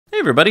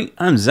everybody,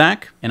 I'm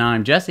Zach. And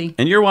I'm Jesse.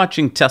 And you're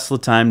watching Tesla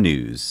Time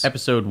News.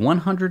 Episode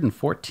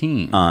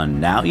 114. On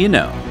Now You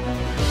Know.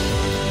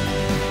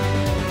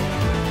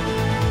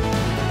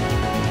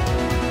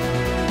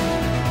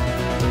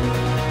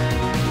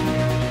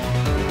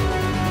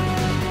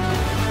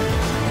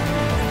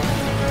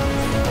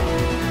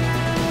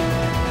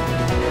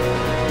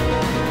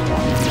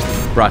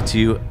 Brought to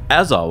you,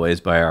 as always,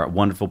 by our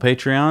wonderful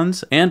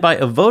Patreons and by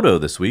Evoto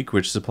this week,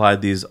 which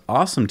supplied these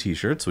awesome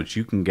t-shirts, which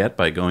you can get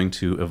by going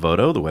to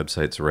Evoto. The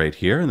website's right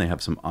here, and they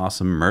have some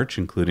awesome merch,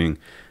 including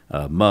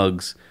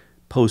mugs,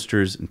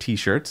 posters, and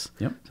t-shirts.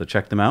 Yep. So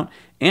check them out.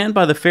 And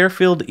by the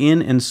Fairfield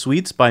Inn and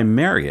Suites by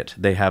Marriott.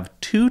 They have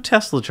 2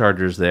 Tesla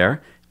chargers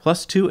there,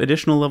 plus 2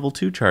 additional level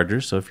 2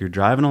 chargers. So if you're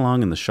driving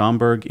along in the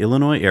Schaumburg,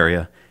 Illinois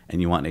area,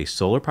 and you want a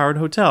solar-powered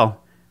hotel,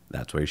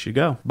 that's where you should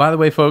go. By the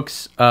way,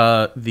 folks,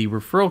 the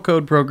referral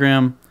code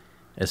program,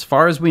 as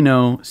far as we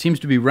know, seems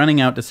to be running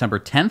out December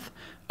 10th.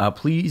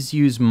 Please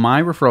use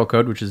my referral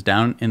code, which is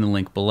down in the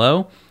link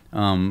below.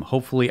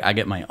 Hopefully, I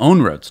get my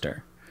own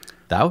Roadster.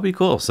 That would be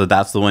cool. So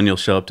that's the one you'll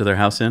show up to their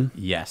house in?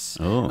 Yes.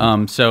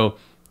 Oh. So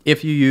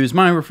if you use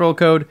my referral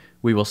code,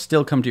 we will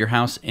still come to your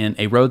house in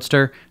a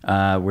Roadster.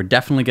 We're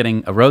definitely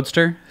getting a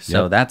Roadster,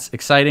 so that's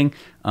exciting.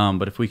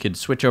 But if we could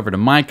switch over to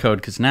my code,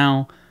 because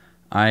now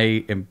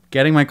I am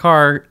getting my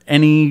car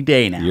any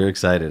day now. You're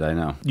excited, I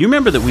know. You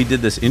remember that we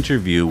did this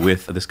interview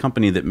with this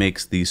company that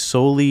makes these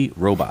Soli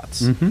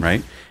robots,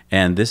 right?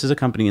 And this is a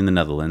company in the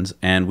Netherlands,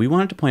 and we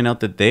wanted to point out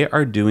that they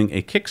are doing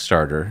a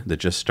Kickstarter that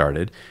just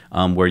started,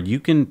 where you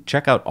can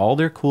check out all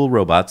their cool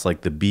robots,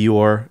 like the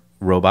BYOR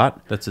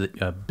robot. That's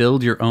a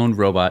build your own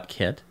robot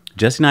kit.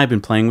 Jesse and I have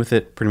been playing with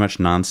it pretty much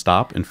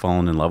nonstop and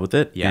fallen in love with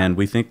it. Yeah. And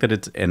we think that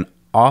it's an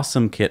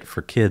awesome kit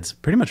for kids,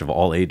 pretty much of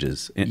all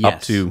ages,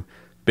 up to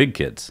big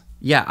kids.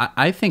 Yeah,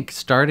 I think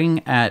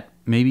starting at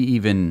maybe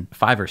even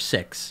 5 or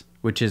 6,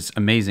 which is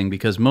amazing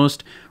because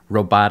most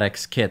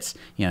robotics kits,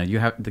 you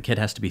know, the kid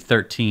has to be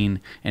 13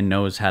 and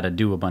knows how to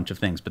do a bunch of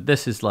things. But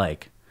this is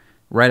like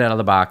right out of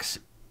the box,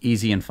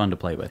 easy and fun to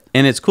play with.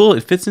 And it's cool.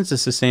 It fits into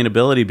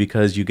sustainability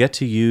because you get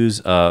to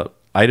use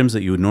items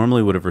that you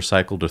normally would have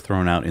recycled or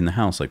thrown out in the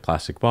house, like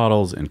plastic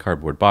bottles and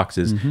cardboard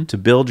boxes, to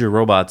build your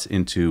robots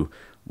into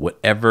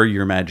whatever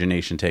your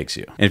imagination takes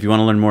you. And if you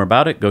want to learn more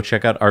about it, go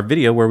check out our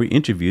video where we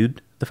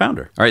interviewed the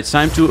founder. All right, it's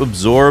time to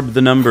absorb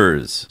the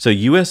numbers. So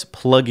U.S.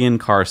 plug-in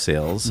car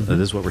sales, this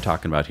is what we're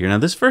talking about here. Now,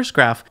 this first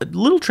graph, a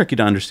little tricky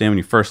to understand when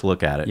you first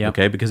look at it,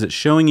 okay? Because it's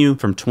showing you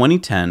from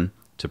 2010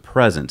 to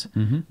present,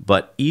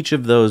 but each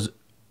of those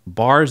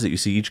bars that you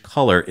see, each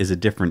color is a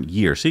different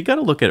year. So you got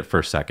to look at it for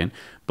a second.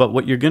 But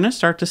what you're going to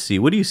start to see,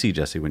 what do you see,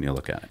 Jesse, when you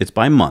look at it? It's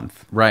by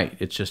month. Right.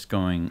 It's just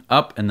going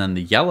up, and then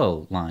the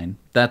yellow line,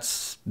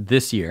 that's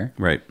this year,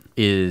 right,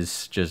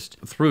 is just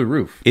through the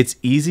roof. It's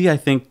easy, I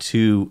think,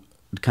 to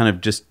kind of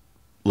just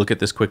look at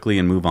this quickly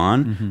and move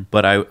on.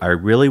 But I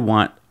really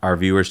want our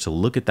viewers to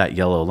look at that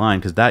yellow line,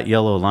 because that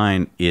yellow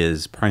line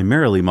is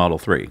primarily Model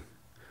 3.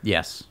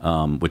 Yes.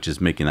 Which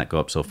is making that go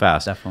up so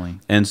fast. Definitely.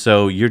 And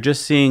so you're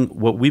just seeing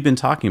what we've been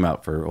talking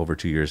about for over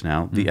 2 years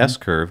now, the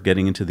S-curve,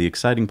 getting into the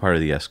exciting part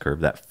of the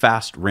S-curve, that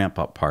fast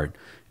ramp-up part,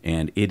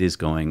 and it is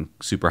going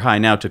super high.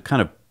 Now, to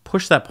kind of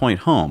push that point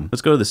home,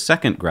 let's go to the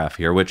second graph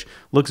here, which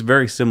looks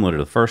very similar to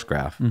the first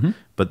graph.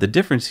 But the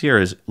difference here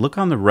is, look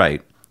on the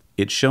right,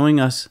 it's showing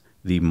us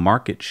the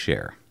market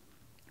share.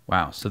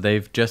 Wow. So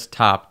they've just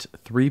topped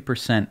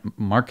 3%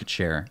 market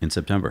share in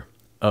September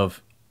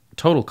of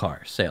total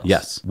car sales.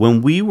 Yes.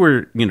 When we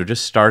were,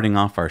 just starting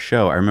off our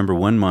show, I remember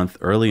 1 month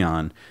early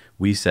on,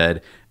 we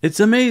said, it's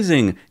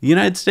amazing. The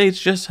United States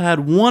just had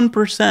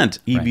 1%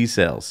 EV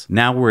sales.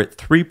 Now we're at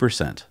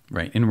 3%.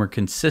 Right. And we're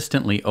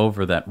consistently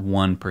over that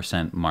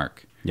 1%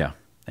 mark. Yeah.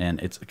 And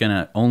it's going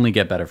to only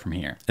get better from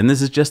here. And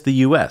this is just the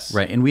U.S.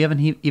 Right. And we haven't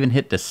even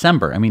hit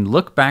December. I mean,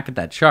 look back at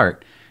that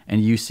chart,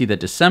 and you see that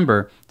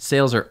December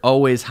sales are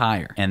always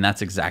higher. And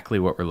that's exactly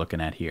what we're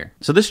looking at here.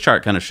 So this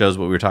chart kind of shows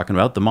what we were talking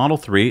about. The Model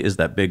 3 is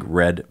that big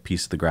red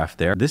piece of the graph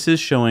there. This is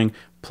showing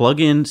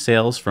plug-in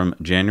sales from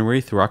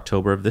January through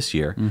October of this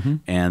year.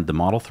 And the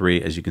Model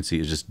 3, as you can see,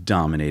 is just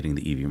dominating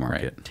the EV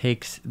market. Right.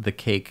 Takes the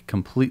cake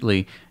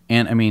completely.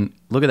 And I mean,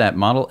 look at that.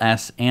 Model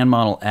S and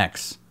Model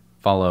X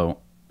follow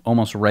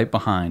almost right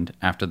behind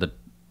after the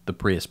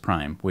Prius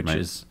Prime, which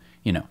is,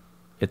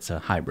 it's a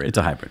hybrid. It's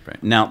a hybrid,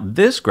 right? Now,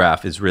 this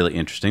graph is really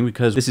interesting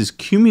because this is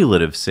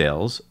cumulative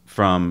sales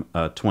from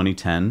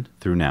 2010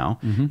 through now.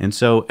 And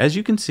so, as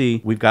you can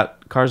see, we've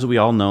got cars that we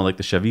all know, like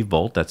the Chevy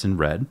Volt, that's in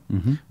red.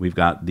 We've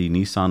got the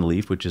Nissan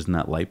Leaf, which is in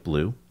that light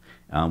blue.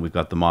 We've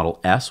got the Model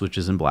S, which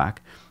is in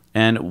black.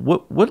 And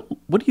what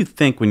do you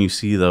think when you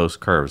see those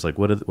curves? Like,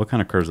 what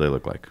kind of curves do they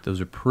look like? Those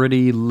are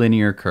pretty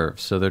linear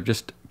curves. So they're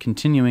just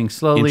continuing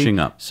slowly. Inching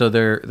up. So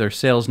their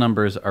sales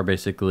numbers are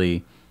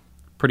basically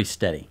pretty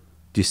steady.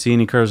 Do you see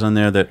any curves on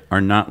there that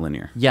are not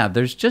linear? Yeah,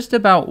 there's just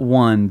about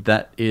one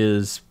that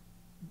is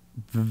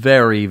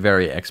very,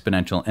 very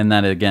exponential, and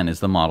that, again,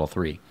 is the Model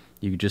 3.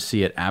 You just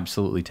see it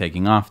absolutely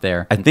taking off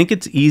there. I think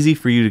it's easy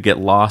for you to get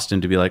lost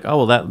and to be like,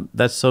 oh, well,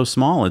 that's so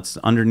small. It's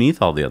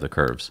underneath all the other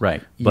curves.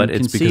 Right. But you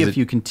it's can see if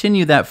you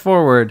continue that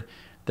forward,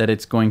 that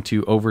it's going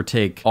to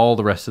overtake all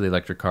the rest of the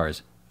electric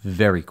cars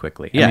very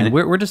quickly. Yeah, I mean,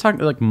 we're just talking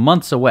like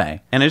months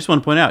away. And I just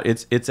want to point out,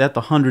 it's at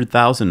the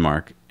 100,000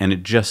 mark, and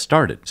it just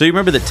started. So you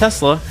remember that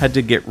Tesla had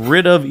to get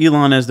rid of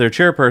Elon as their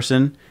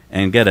chairperson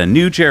and get a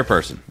new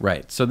chairperson.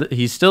 Right. So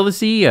he's still the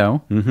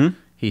CEO. Mm-hmm.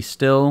 He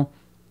still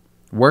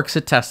works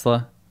at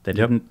Tesla.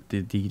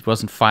 He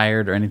wasn't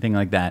fired or anything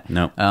like that.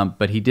 No.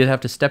 But he did have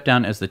to step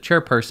down as the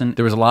chairperson.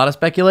 There was a lot of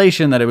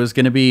speculation that it was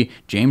going to be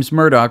James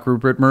Murdoch,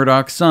 Rupert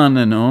Murdoch's son,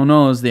 and oh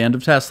no, it's the end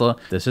of Tesla.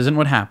 This isn't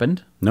what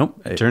happened. Nope.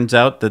 It turns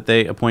out that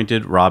they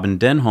appointed Robin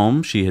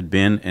Denholm. She had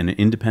been an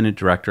independent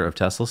director of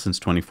Tesla since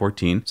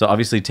 2014. So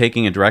obviously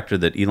taking a director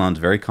that Elon's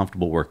very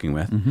comfortable working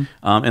with. Mm-hmm.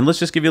 And let's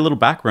just give you a little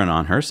background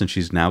on her, since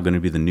she's now going to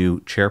be the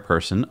new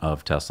chairperson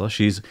of Tesla.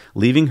 She's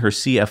leaving her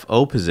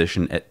CFO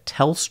position at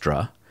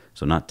Telstra.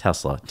 So not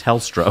Tesla,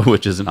 Telstra,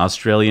 which is an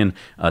Australian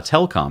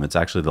telecom. It's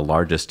actually the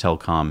largest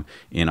telecom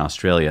in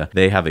Australia.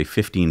 They have a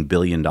 $15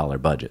 billion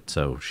budget,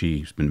 so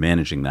she's been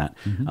managing that.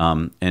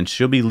 Mm-hmm. And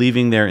she'll be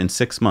leaving there in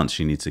 6 months.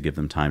 She needs to give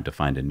them time to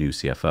find a new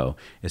CFO.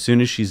 As soon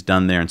as she's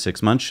done there in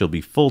 6 months, she'll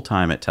be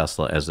full-time at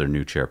Tesla as their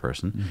new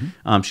chairperson.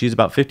 Mm-hmm. She's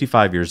about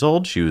 55 years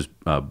old. She was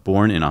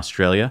born in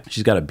Australia.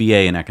 She's got a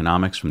BA in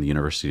economics from the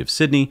University of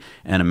Sydney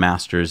and a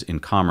master's in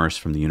commerce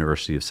from the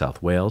University of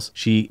South Wales.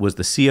 She was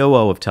the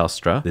COO of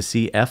Telstra, the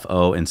CFO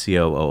and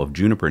COO of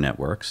Juniper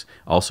Networks,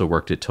 also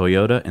worked at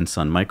Toyota and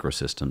Sun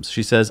Microsystems.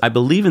 She says, I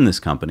believe in this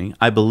company,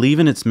 I believe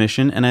in its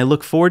mission, and I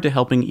look forward to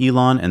helping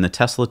Elon and the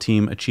Tesla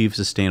team achieve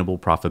sustainable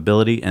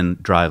profitability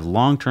and drive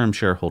long-term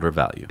shareholder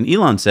value. And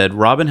Elon said,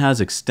 Robin has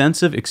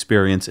extensive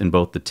experience in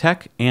both the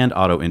tech and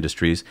auto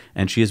industries,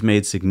 and she has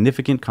made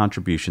significant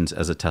contributions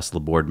as a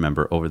Tesla board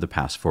member over the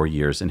past 4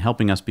 years in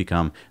helping us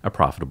become a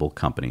profitable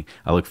company.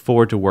 I look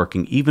forward to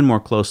working even more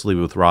closely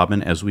with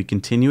Robin as we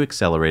continue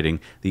accelerating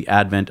the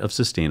advent of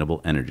sustainable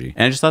energy.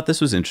 And I just thought this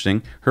was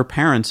interesting. Her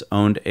parents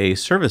owned a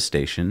service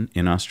station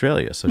in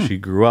Australia, so she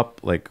grew up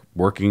like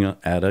working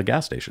at a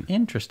gas station.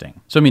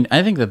 Interesting. So I mean,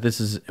 I think that this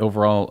is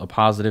overall a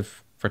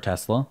positive for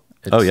Tesla.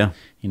 Oh yeah.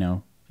 You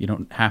know, you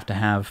don't have to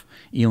have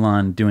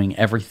Elon doing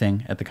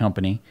everything at the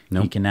company.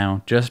 Nope. He can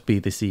now just be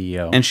the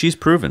CEO. And she's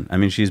proven. I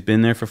mean, she's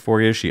been there for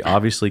 4 years. She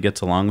obviously gets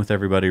along with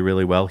everybody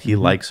really well. He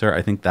likes her.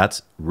 I think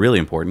that's really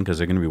important because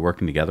they're going to be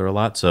working together a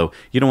lot. So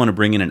you don't want to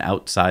bring in an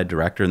outside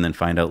director and then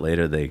find out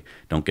later they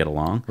don't get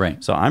along.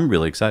 Right. So I'm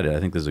really excited. I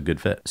think this is a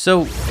good fit.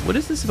 So what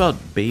is this about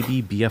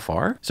baby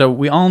BFR? So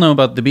we all know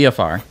about the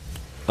BFR.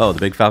 Oh, the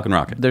big Falcon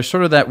rocket. There's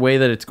sort of that way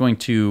that it's going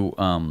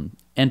to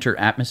enter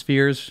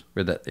atmospheres,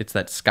 where it's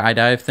that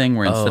skydive thing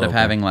where instead of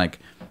having like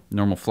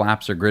normal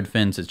flaps or grid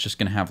fins, it's just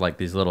going to have like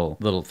these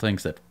little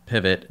things that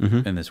pivot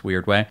in this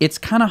weird way. It's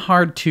kind of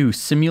hard to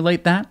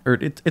simulate that, or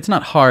it's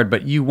not hard,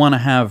 but you want to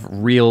have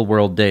real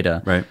world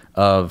data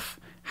of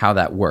how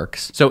that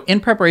works. So in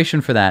preparation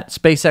for that,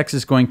 SpaceX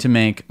is going to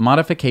make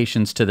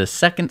modifications to the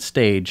second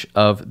stage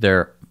of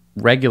their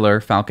regular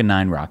Falcon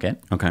 9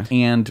 rocket. Okay.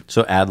 And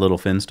so add little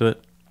fins to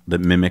it that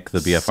mimic the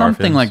BFR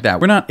something fins? like that.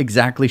 We're not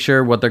exactly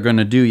sure what they're going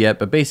to do yet,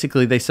 but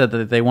basically they said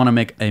that they want to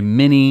make a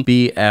mini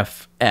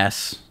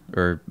BFS,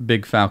 or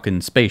Big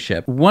Falcon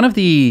spaceship. One of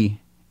the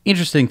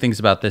interesting things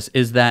about this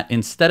is that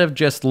instead of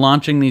just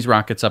launching these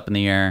rockets up in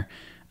the air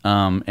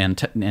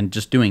and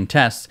just doing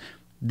tests,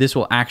 this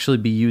will actually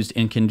be used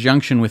in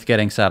conjunction with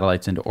getting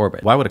satellites into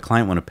orbit. Why would a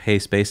client want to pay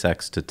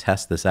SpaceX to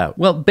test this out?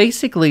 Well,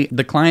 basically,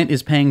 the client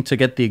is paying to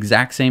get the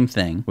exact same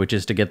thing, which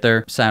is to get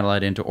their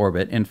satellite into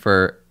orbit. And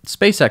for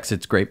SpaceX,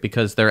 it's great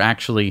because they're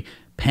actually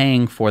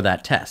paying for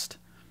that test.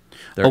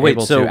 They're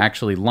able to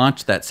actually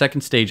launch that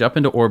second stage up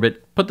into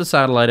orbit, put the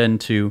satellite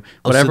into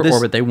whatever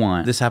orbit they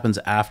want. This happens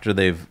after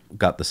they've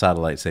got the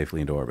satellite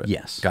safely into orbit?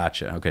 Yes.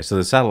 Gotcha. Okay, so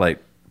the satellite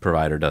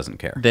provider doesn't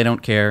care. They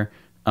don't care.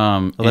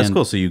 Well, that's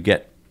cool. So you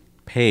get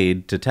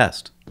paid to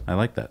test. I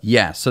like that.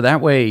 Yeah, so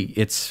that way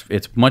it's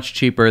much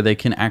cheaper. They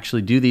can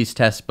actually do these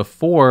tests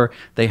before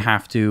they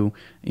have to,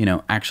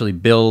 actually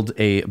build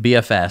a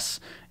BFS,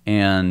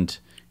 and,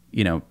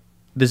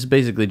 this is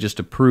basically just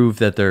to prove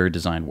that their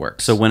design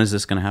works. So when is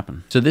this going to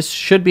happen? So this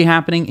should be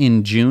happening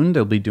in June.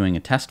 They'll be doing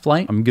a test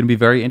flight. I'm going to be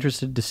very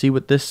interested to see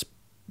what this,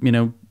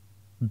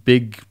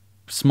 big,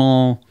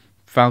 small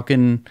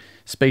Falcon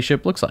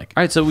spaceship looks like.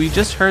 All right, so we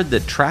just heard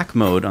that track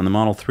mode on the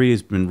Model 3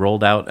 has been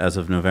rolled out as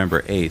of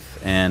November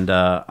 8th, and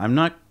I'm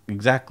not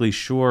exactly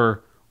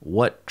sure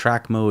what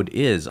track mode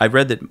is. I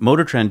read that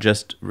Motor Trend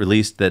just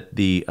released that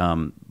the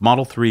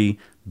Model 3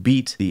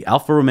 beat the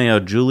Alfa Romeo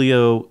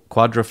Giulio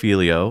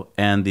Quadrifoglio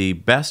and the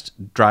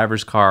best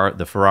driver's car,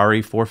 the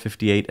Ferrari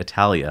 458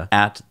 Italia,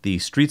 at the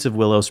Streets of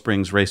Willow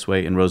Springs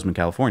Raceway in Roseman,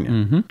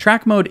 California.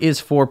 Track mode is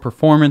for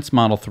performance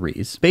Model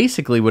 3s.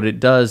 Basically, what it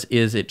does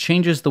is it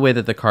changes the way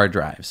that the car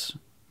drives.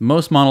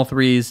 Most Model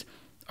 3s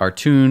are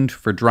tuned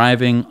for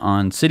driving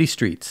on city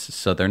streets,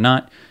 so they're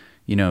not,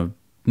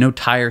 no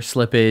tire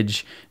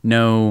slippage,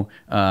 no,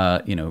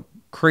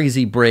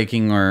 crazy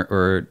braking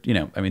or you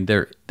know, I mean,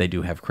 they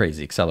do have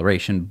crazy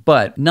acceleration,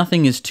 but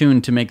nothing is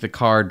tuned to make the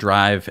car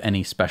drive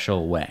any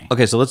special way.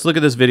 Okay, so let's look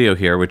at this video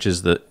here, which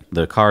is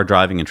the car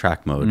driving in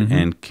track mode.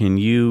 And can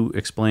you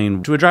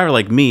explain, to a driver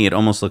like me, it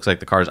almost looks like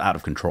the car is out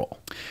of control.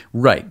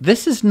 Right.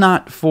 This is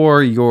not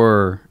for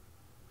your...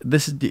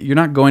 you're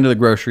not going to the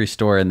grocery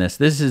store in this.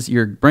 This is,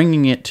 you're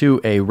bringing it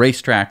to a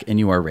racetrack and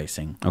you are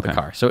racing the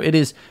car. So it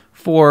is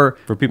for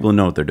people who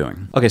know what they're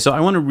doing. Okay, so I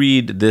want to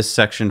read this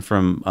section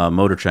from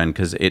Motor Trend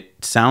because it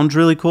sounds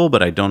really cool,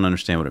 but I don't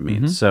understand what it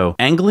means. So,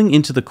 angling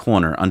into the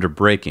corner under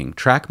braking,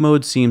 track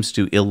mode seems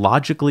to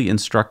illogically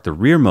instruct the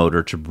rear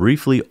motor to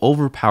briefly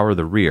overpower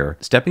the rear,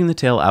 stepping the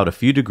tail out a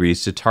few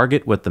degrees to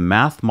target what the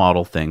math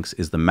model thinks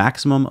is the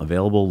maximum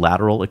available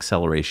lateral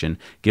acceleration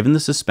given the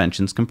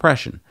suspension's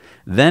compression.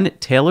 Then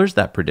it tailors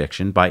that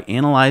prediction by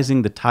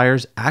analyzing the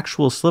tire's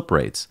actual slip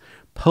rates.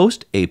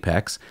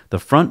 Post-apex, the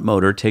front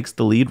motor takes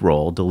the lead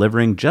role,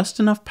 delivering just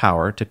enough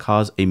power to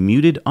cause a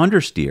muted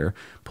understeer,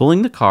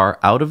 pulling the car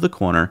out of the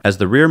corner as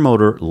the rear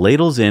motor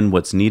ladles in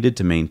what's needed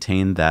to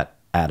maintain that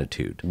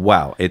attitude.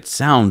 Wow, it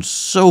sounds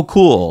so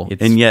cool,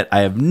 and yet I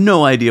have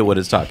no idea what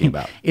it's talking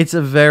about. It's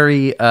a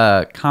very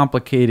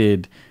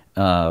complicated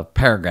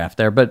paragraph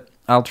there, but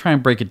I'll try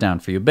and break it down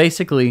for you.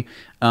 Basically,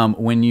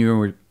 when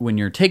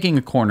you're taking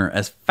a corner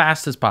as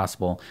fast as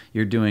possible,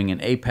 you're doing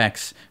an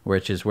apex,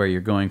 which is where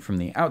you're going from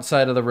the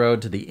outside of the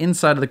road to the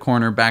inside of the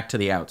corner back to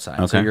the outside.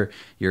 Okay. So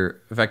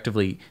you're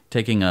effectively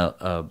taking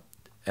a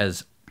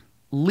as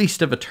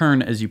least of a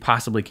turn as you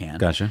possibly can.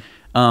 Gotcha.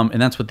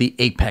 And that's what the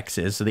apex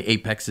is. So the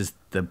apex is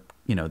the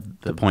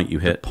point you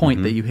hit, the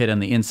point that you hit on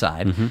the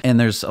inside. And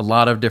there's a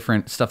lot of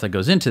different stuff that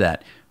goes into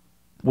that.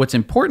 What's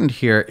important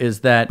here is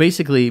that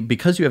basically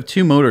because you have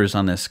two motors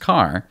on this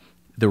car,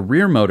 the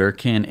rear motor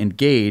can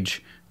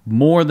engage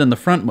more than the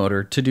front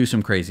motor to do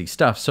some crazy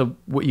stuff. So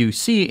what you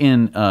see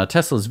in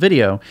Tesla's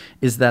video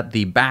is that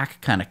the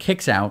back kind of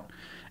kicks out,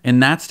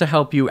 and that's to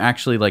help you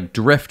actually like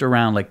drift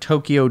around, like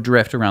Tokyo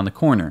drift around the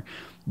corner.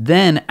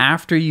 Then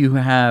after you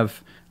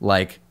have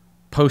like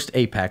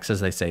post-apex,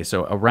 as they say,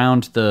 so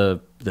around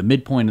the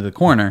midpoint of the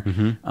corner,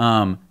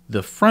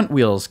 the front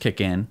wheels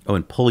kick in. Oh,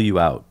 and pull you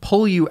out.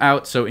 Pull you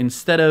out. So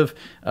instead of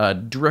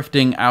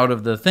drifting out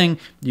of the thing,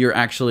 you're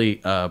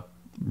actually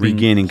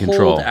regaining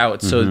control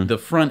out. So the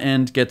front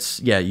end gets,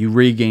 you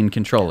regain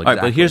control. Exactly. All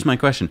right, but here's my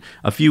question.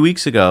 A few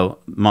weeks ago,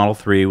 Model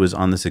 3 was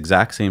on this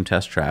exact same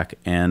test track,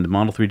 and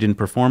Model 3 didn't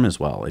perform as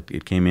well.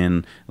 It came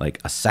in like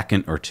a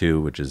second or two,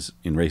 which is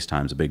in race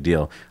times a big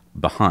deal,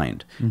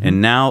 behind.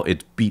 And now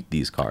it beat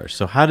these cars.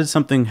 So how did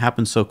something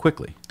happen so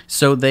quickly?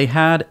 So they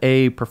had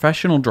a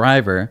professional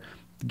driver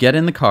get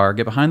in the car,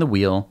 get behind the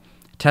wheel,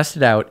 test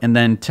it out, and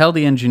then tell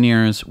the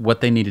engineers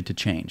what they needed to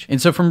change.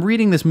 And so from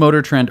reading this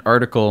Motor Trend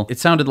article, it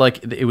sounded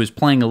like it was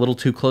playing a little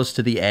too close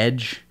to the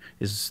edge,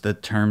 is the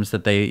terms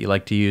that they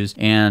like to use,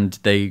 and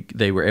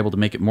they were able to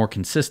make it more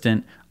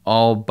consistent,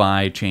 all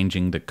by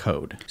changing the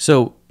code.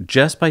 So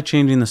just by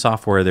changing the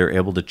software, they're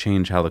able to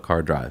change how the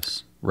car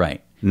drives?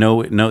 Right.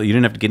 No, you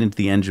didn't have to get into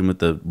the engine with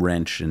the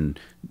wrench and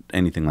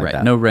anything like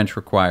that. No wrench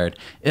required.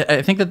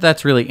 I think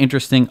that's really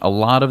interesting. A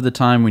lot of the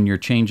time when you're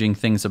changing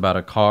things about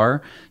a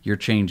car, you're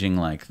changing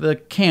like the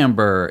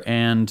camber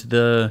and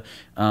the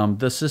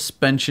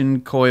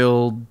suspension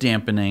coil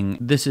dampening.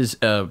 This is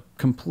a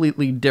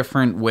completely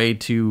different way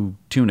to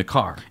tune a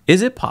car.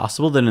 Is it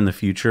possible that in the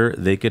future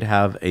they could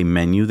have a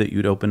menu that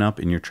you'd open up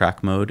in your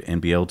track mode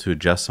and be able to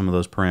adjust some of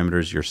those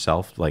parameters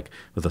yourself, like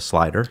with a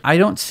slider? I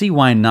don't see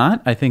why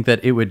not. I think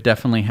that it would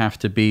definitely have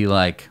to be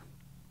like,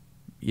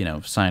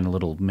 sign a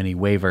little mini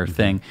waiver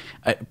thing.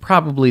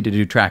 Probably to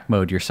do track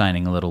mode, you're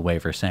signing a little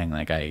waiver saying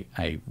like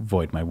I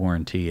void my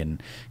warranty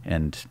and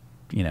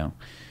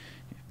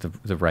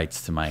the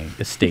rights to my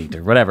estate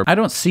or whatever. I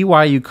don't see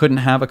why you couldn't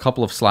have a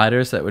couple of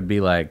sliders that would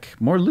be like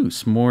more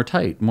loose, more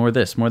tight, more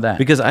this, more that.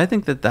 Because I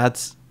think that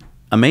that's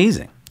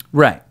amazing.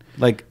 Right.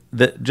 Like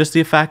just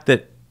the fact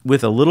that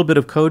with a little bit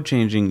of code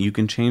changing, you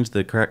can change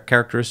the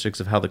characteristics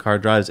of how the car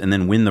drives and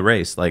then win the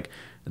race. Like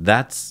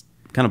that's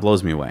kind of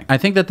blows me away. I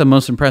think that the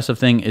most impressive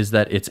thing is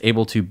that it's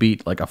able to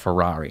beat like a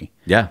Ferrari.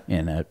 Yeah.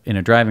 In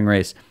a driving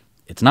race.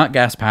 It's not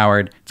gas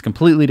powered. It's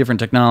completely different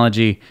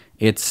technology.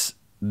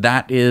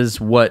 That is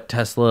what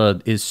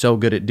Tesla is so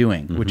good at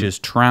doing, which is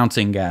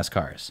trouncing gas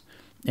cars.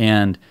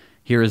 And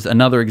here is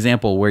another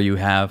example where you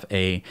have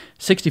a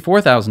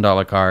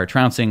 $64,000 car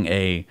trouncing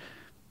a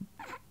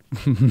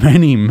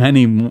many,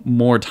 many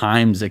more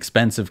times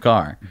expensive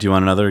car. Do you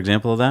want another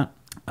example of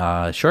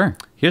that? Sure.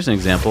 Here's an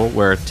example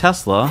where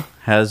Tesla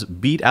has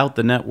beat out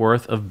the net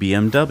worth of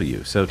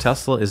BMW. So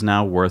Tesla is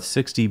now worth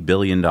 $60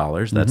 billion.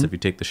 That's if you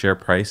take the share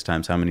price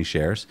times how many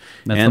shares.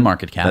 That's the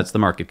market cap. That's the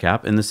market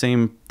cap. And the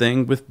same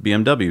thing with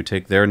BMW.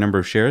 Take their number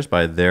of shares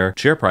by their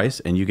share price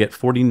and you get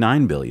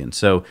 $49 billion.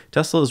 So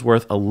Tesla is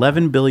worth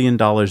 $11 billion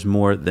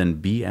more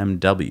than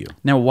BMW.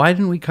 Now, why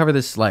didn't we cover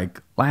this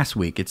like last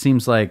week? It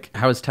seems like,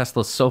 how is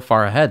Tesla so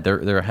far ahead?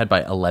 They're ahead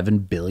by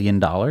 $11 billion?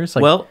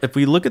 Well, if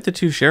we look at the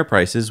two share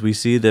prices, we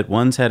see that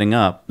one's heading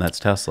up, that's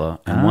Tesla,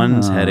 and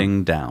one's heading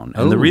down.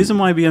 And the reason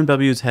why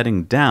BMW is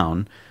heading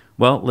down,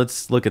 Well,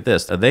 let's look at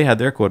this. They had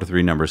their quarter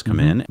three numbers come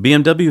in.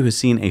 BMW has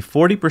seen a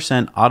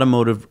 40%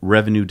 automotive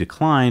revenue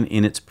decline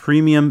in its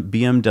premium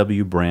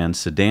BMW brand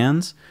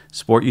sedans,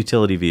 sport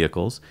utility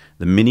vehicles,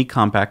 the mini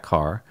compact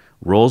car,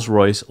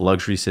 Rolls-Royce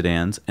luxury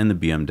sedans, and the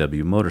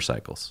BMW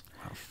motorcycles.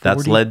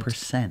 That's led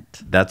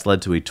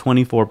to a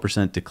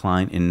 24%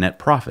 decline in net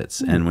profits.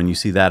 And when you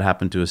see that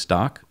happen to a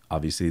stock,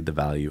 obviously the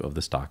value of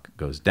the stock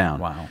goes down.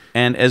 Wow.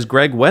 And as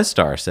Greg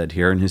Westar said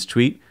here in his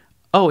tweet,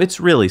 oh, it's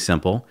really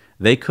simple.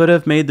 They could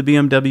have made the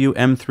BMW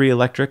M3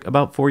 electric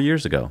about 4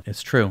 years ago.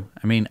 It's true.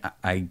 I mean,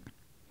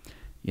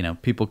 you know,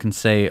 people can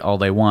say all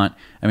they want.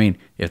 I mean,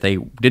 if they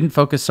didn't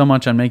focus so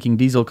much on making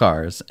diesel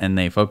cars and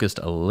they focused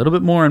a little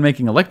bit more on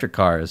making electric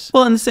cars.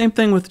 Well, and the same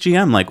thing with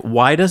GM. Like,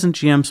 why doesn't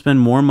GM spend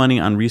more money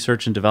on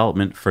research and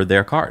development for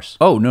their cars?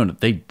 Oh, no,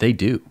 they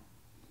do.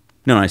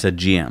 No, I said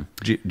GM.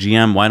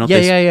 GM, why don't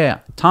they... Yeah.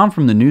 Tom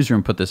from the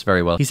newsroom put this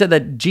very well. He said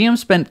that GM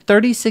spent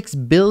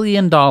 $36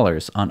 billion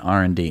on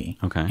R&D.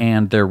 Okay.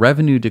 And their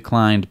revenue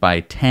declined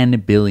by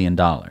 $10 billion.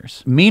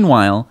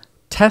 Meanwhile,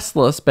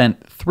 Tesla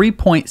spent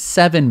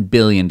 $3.7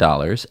 billion,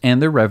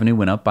 and their revenue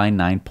went up by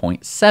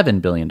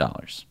 $9.7 billion.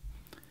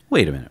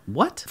 Wait a minute.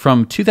 What?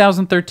 From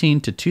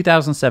 2013 to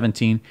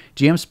 2017,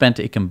 GM spent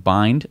a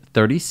combined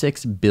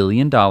 $36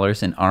 billion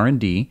in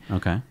R&D.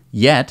 Okay.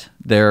 Yet,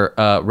 their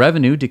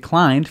revenue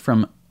declined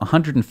from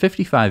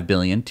 $155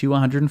 billion to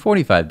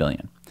 $145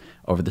 billion.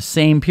 Over the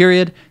same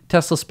period,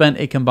 Tesla spent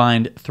a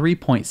combined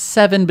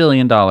 $3.7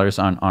 billion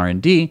on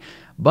R&D,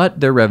 but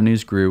their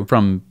revenues grew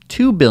from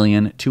 $2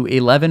 billion to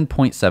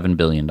 $11.7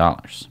 billion.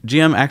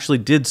 GM actually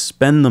did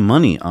spend the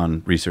money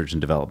on research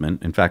and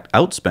development. In fact,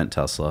 outspent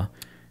Tesla.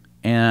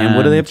 And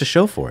what do they have to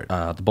show for it?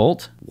 The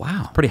Bolt.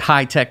 Wow. Pretty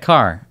high-tech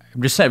car.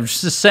 I'm just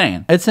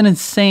saying. It's an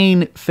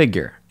insane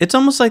figure. It's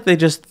almost like they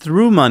just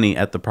threw money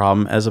at the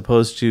problem as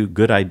opposed to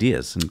good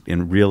ideas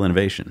and real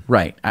innovation.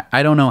 Right.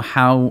 I don't know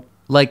how,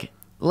 like,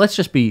 let's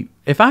just be,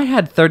 if I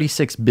had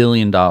 $36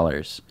 billion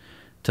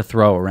to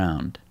throw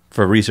around.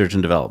 For research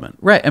and development.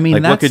 Right. I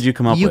mean, like, what could you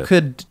come up with?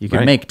 You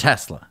could make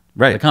Tesla.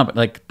 Right. The company.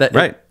 Like that.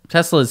 Right.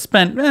 Tesla has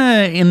spent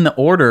in the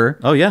order.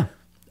 Oh, yeah.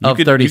 You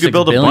could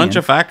build billion. A bunch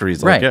of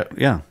factories. Like, right.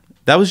 Yeah.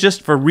 That was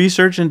just for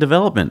research and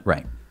development.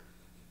 Right.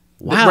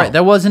 Wow. Right.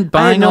 That wasn't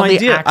buying all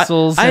the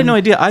axles. I had no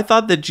idea. I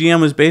thought that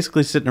GM was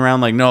basically sitting around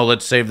like, no,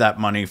 let's save that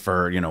money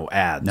for,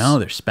 ads. No,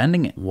 they're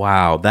spending it.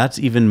 Wow. That's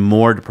even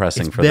more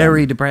depressing for them.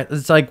 Very depressing.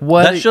 It's like,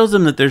 what? That shows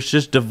them that there's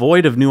just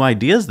devoid of new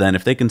ideas then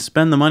if they can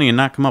spend the money and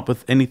not come up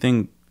with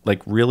anything like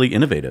really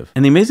innovative.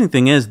 And the amazing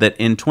thing is that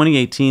in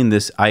 2018,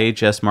 this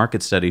IHS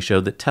market study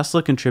showed that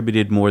Tesla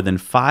contributed more than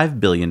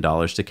 $5 billion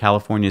to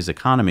California's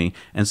economy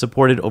and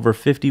supported over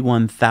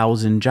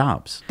 51,000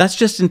 jobs. That's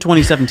just in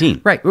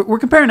 2017. Right. We're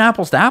comparing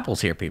apples to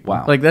apples here, people.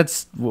 Wow. Like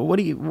that's, what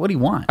do you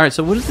want? All right.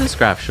 So what is this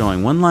graph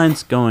showing? One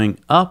line's going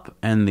up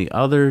and the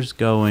other's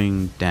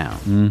going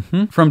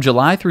down. From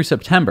July through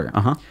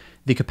September,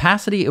 the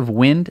capacity of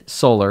wind,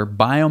 solar,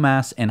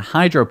 biomass, and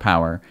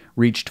hydropower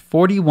reached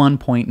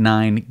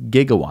 41.9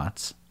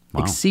 gigawatts,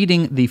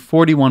 exceeding the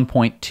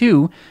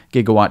 41.2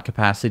 gigawatt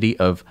capacity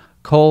of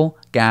coal,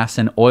 gas,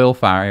 and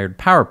oil-fired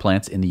power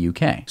plants in the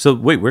UK. So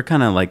wait, we're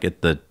kind of like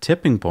at the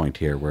tipping point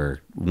here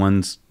where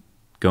one's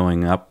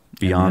going up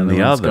beyond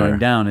the other. Going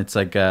down. It's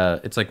like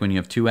when you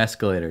have two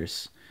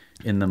escalators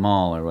in the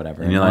mall or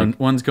whatever. And you're like,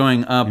 one's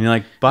going up, and you're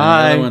like, bye.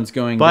 And the other one's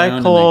going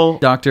down. Coal.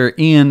 Dr.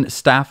 Ian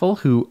Staffel,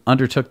 who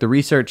undertook the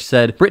research,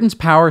 said Britain's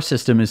power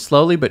system is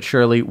slowly but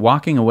surely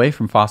walking away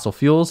from fossil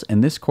fuels,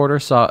 and this quarter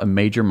saw a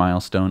major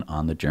milestone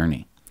on the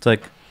journey. It's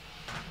like,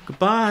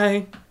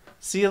 goodbye.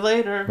 See you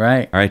later.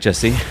 Right. All right,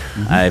 Jesse.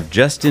 I've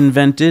just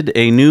invented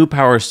a new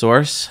power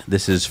source.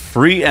 This is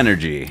free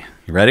energy.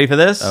 You ready for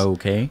this?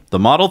 Okay. The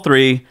Model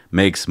 3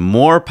 makes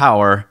more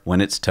power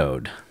when it's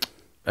towed.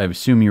 I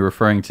assume you're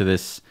referring to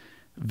this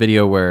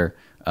video where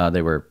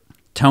they were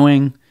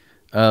towing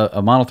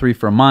a Model 3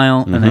 for a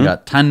mile, and they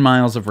got 10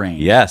 miles of range.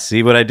 Yeah,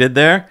 see what I did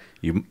there?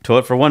 You tow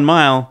it for 1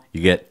 mile,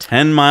 you get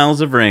 10 miles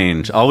of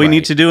range. All we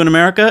need to do in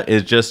America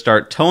is just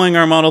start towing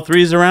our Model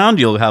 3s around.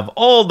 You'll have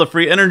all the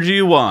free energy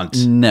you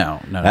want.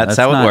 No. That's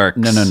how it works.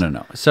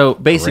 No. So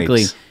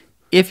basically,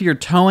 if you're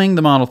towing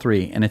the Model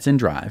 3 and it's in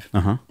drive,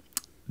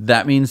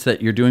 that means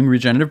that you're doing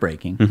regenerative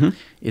braking.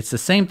 It's the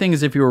same thing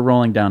as if you were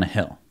rolling down a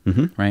hill.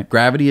 Right?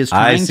 Gravity is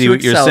trying to I see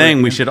what you're accelerate.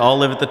 saying. We should all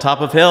live at the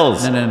top of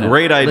hills. No.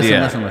 Great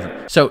idea.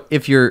 Listen. So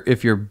if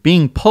you're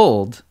being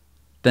pulled,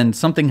 then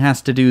something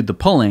has to do the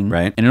pulling.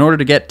 Right. And in order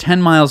to get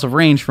 10 miles of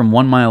range from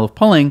 1 mile of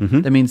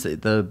pulling, that means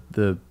that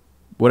the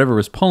whatever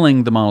was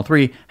pulling the Model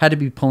 3 had to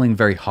be pulling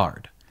very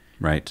hard.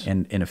 Right.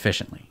 And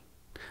efficiently.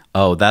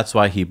 Oh, that's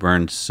why he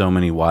burned so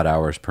many watt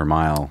hours per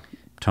mile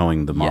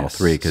towing the Model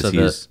 3.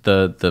 Because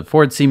the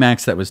Ford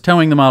C-Max that was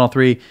towing the Model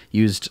 3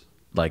 used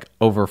like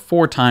over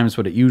 4 times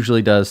what it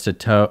usually does to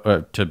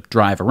to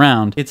drive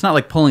around. It's not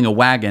like pulling a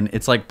wagon.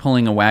 It's like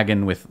pulling a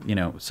wagon with,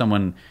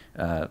 someone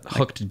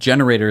hooked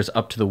generators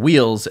up to the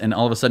wheels, and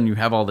all of a sudden you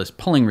have all this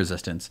pulling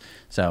resistance.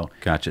 So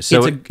gotcha.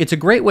 So it's a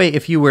great way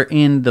if you were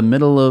in the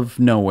middle of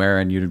nowhere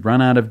and you'd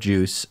run out of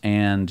juice,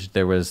 and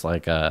there was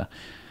like a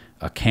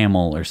a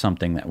Camel or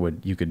something that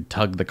you could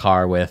tug the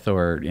car with,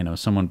 or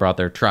someone brought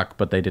their truck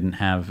but they didn't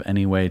have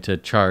any way to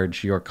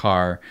charge your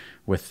car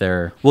with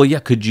their. Well, yeah.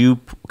 Could you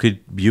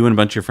and a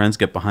bunch of your friends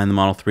get behind the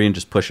Model 3 and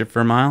just push it for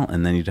a mile,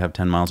 and then you'd have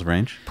 10 miles of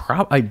range?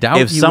 I doubt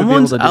if you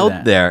someone's would be able to do out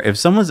that. there. If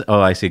someone's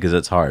I see, because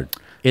it's hard.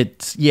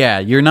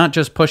 You're not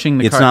just pushing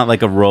the car. It's not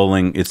like a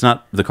rolling. It's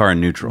not the car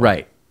in neutral.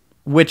 Right.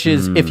 Which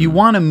is, if you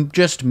want to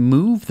just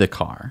move the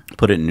car,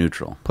 Put it in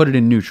neutral. put it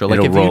in neutral. Like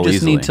It'll if you roll just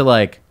easily. need to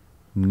like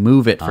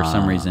move it for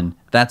some reason,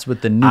 that's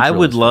what the neutral I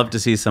would is love for. to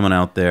see someone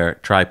out there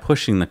try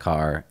pushing the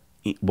car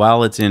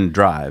while it's in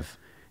drive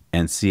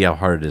and see how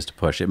hard it is to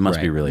push. It must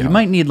be Right. really You hard.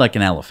 might need like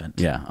an elephant.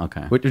 Yeah,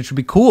 okay. Which would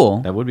be cool.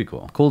 That would be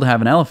cool. Cool to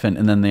have an elephant,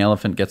 and then the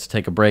elephant gets to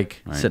take a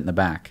break, sit in the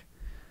back,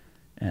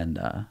 and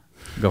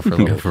go for a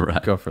little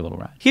go for a little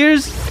ride.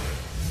 Here's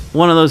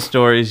one of those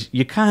stories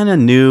you kind of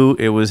knew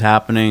it was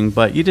happening,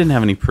 but you didn't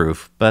have any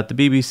proof. But the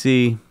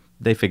BBC,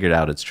 they figured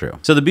out it's true.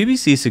 So the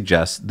BBC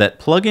suggests that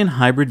plug-in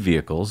hybrid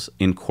vehicles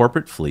in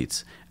corporate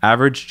fleets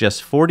average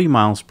just 40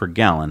 miles per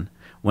gallon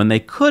when they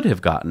could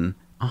have gotten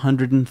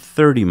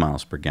 130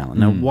 miles per gallon.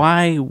 Now,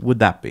 why would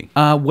that be?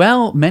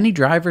 Well, many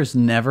drivers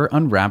never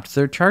unwrapped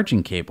their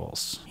charging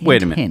cables.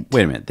 Wait a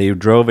minute. They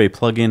drove a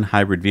plug-in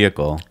hybrid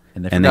vehicle.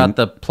 And they forgot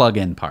the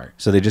plug-in part.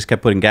 So they just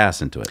kept putting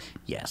gas into it.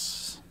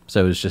 Yes.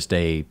 So it was just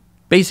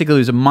basically it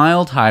was a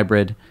mild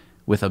hybrid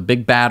with a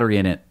big battery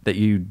in it that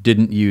you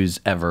didn't use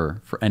ever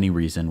for any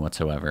reason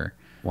whatsoever.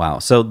 Wow.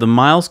 So the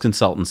Miles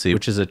Consultancy,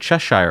 which is a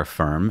Cheshire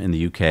firm in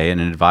the UK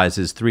and it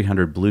advises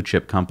 300 blue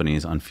chip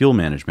companies on fuel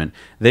management,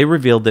 they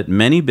revealed that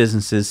many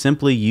businesses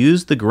simply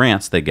use the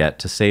grants they get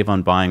to save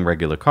on buying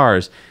regular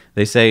cars.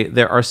 They say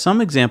there are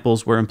some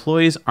examples where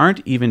employees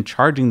aren't even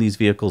charging these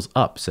vehicles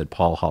up, said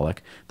Paul Hollick,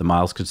 the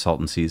Miles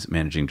Consultancy's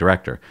managing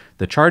director.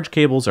 The charge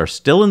cables are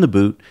still in the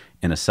boot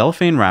in a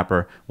cellophane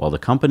wrapper while the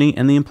company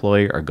and the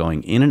employee are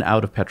going in and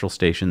out of petrol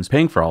stations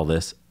paying for all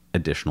this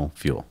additional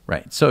fuel.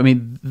 Right. So, I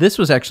mean, this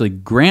was actually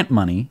grant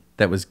money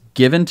that was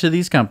given to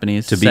these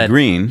companies to be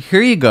green.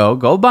 Here you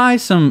go buy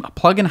some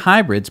plug-in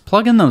hybrids,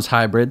 plug in those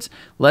hybrids.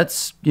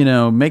 Let's,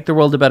 make the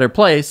world a better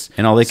place.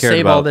 And all they cared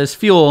save about all this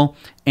fuel.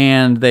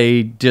 And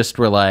they just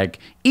were like,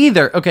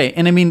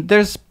 and I mean,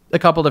 there's a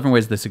couple different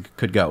ways this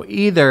could go.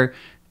 Either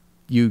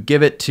you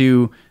give it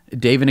to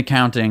Dave in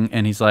accounting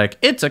and he's like,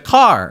 it's a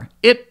car,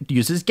 it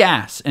uses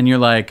gas. And you're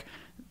like,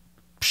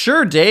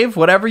 sure, Dave,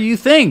 whatever you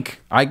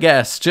think, I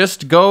guess.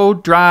 Just go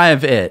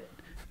drive it.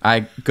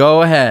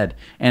 Go ahead.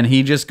 And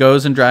he just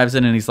goes and drives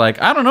it, and he's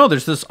like, I don't know,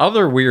 there's this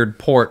other weird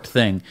port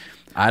thing.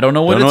 I don't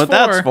know what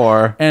that's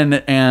for. And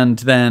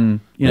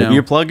then, Maybe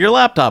you plug your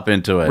laptop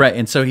into it. Right.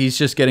 And so he's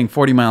just getting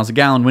 40 miles a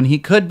gallon when he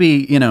could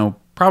be,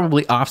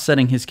 probably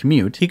offsetting his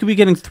commute. He could be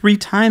getting 3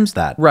 times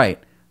that. Right.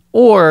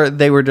 Or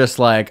they were just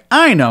like,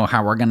 I know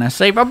how we're going to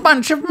save a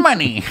bunch of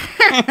money.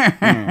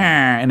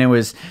 And it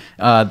was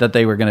that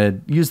they were going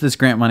to use this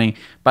grant money.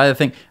 Buy the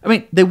thing. I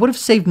mean, they would have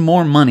saved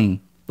more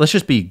money. Let's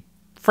just be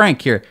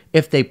frank here.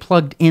 If they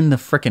plugged in the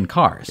frickin'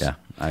 cars. Yeah,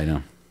 I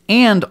know.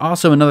 And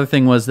also another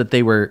thing was that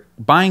they were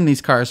buying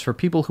these cars for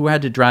people who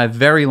had to drive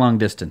very long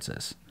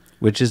distances.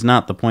 Which is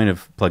not the point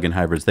of plug-in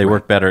hybrids. They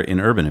work better in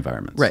urban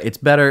environments. Right. It's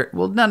better,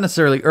 well, not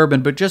necessarily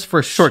urban, but just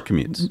for short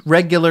commutes.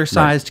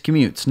 Regular-sized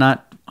commutes,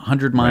 not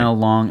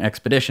 100-mile-long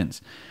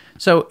expeditions.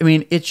 So, I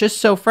mean, it's just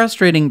so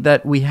frustrating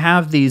that we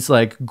have these,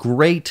 like,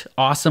 great,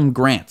 awesome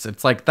grants.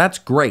 It's like, that's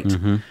great.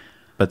 Mm-hmm.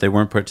 But they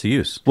weren't put to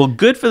use. Well,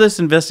 good for this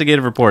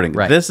investigative reporting.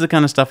 Right. This is the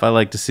kind of stuff I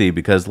like to see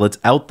because let's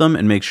out them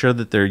and make sure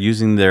that they're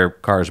using their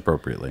cars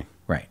appropriately.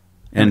 Right.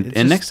 And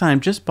next time,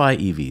 just buy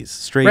EVs.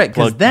 Straight right,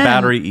 plug then,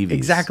 battery EVs.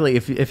 Exactly.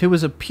 If it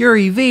was a pure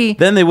EV...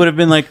 Then they would have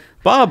been like,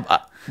 Bob,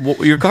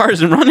 your car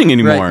isn't running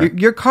anymore. Right,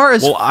 your car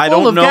is full of gasoline. Well,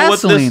 I don't know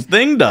what this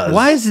thing does.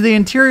 Why is the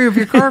interior of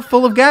your car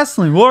full of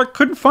gasoline? Well, I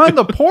couldn't find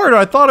the port.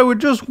 I thought it would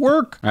just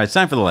work. All right, it's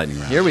time for the lightning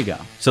round. Here we go.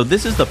 So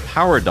this is the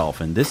Power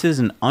Dolphin. This is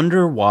an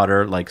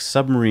underwater, like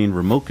submarine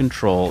remote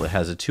control. It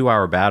has a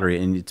 2-hour battery,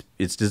 and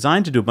it's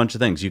designed to do a bunch of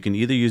things. You can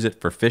either use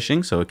it for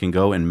fishing, so it can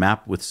go and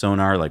map with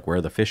sonar like where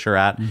the fish are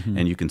at,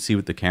 and you can see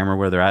with the camera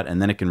where they're at,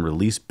 and then it can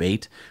release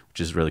bait, which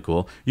is really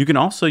cool. You can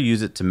also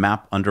use it to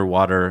map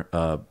underwater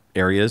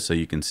areas, so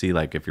you can see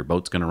like if your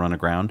boat's going to run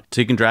aground. So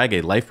you can drag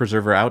a life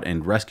preserver out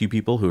and rescue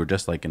people who are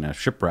just like in a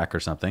shipwreck or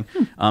something.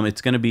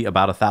 It's going to be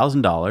about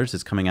 $1,000.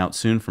 It's coming out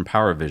soon from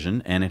Power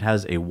Vision, and it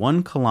has a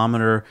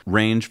 1-kilometer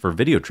range for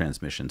video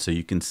transmission, so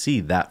you can see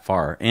that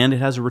far, and it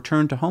has a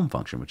return to home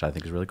function, which I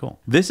think is really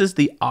cool. This is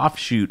the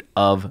offshoot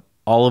of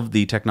all of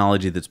the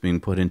technology that's being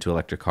put into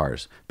electric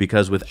cars,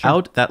 because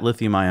without that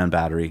lithium-ion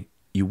battery,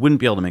 you wouldn't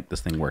be able to make this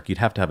thing work. You'd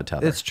have to have a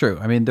tether. It's true.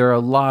 I mean, there are a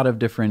lot of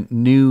different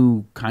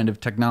new kind of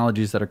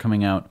technologies that are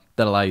coming out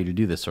that allow you to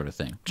do this sort of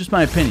thing. Just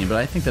my opinion, but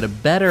I think that a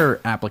better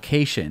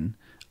application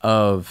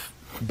of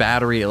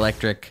battery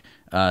electric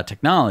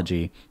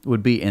technology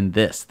would be in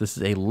this. This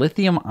is a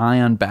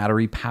lithium-ion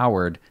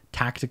battery-powered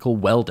tactical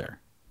welder.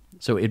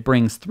 So it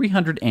brings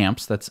 300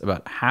 amps, that's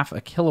about half a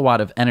kilowatt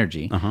of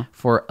energy,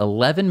 for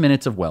 11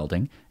 minutes of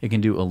welding. It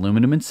can do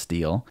aluminum and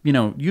steel. You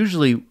know,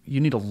 usually you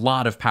need a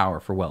lot of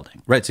power for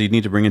welding. Right, so you'd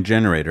need to bring a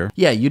generator.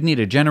 Yeah, you'd need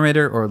a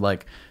generator or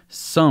like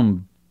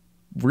some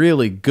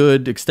really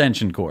good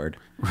extension cord.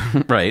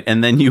 Right,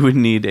 and then you would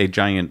need a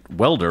giant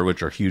welder,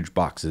 which are huge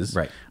boxes.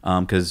 Right.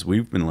 Because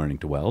we've been learning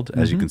to weld,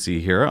 as you can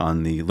see here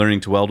on the Learning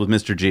to Weld with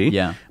Mr. G.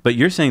 Yeah. But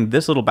you're saying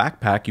this little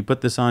backpack, you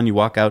put this on, you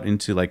walk out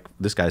into, like,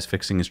 this guy's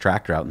fixing his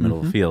tractor out in the middle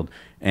of the field.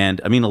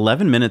 And, I mean,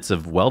 11 minutes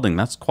of welding,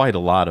 that's quite a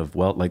lot of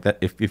weld. Like, that.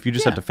 If you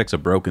just have to fix a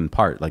broken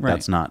part, like,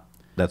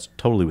 that's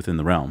totally within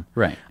the realm.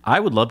 Right. I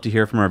would love to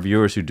hear from our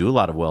viewers who do a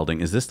lot of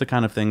welding. Is this the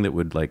kind of thing that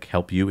would like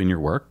help you in your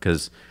work?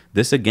 Because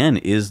this, again,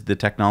 is the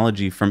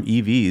technology from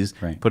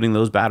EVs, putting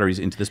those batteries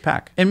into this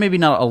pack. And maybe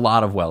not a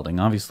lot of welding.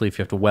 Obviously, if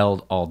you have to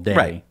weld all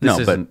day, this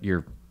isn't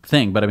your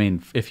thing. But I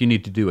mean, if you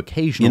need to do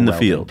occasional in the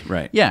welding, field,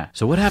 right? Yeah.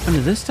 So what happened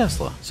to this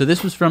Tesla? So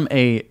this was from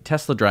a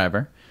Tesla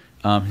driver.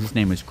 His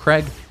name is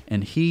Craig,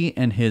 and he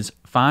and his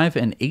 5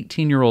 and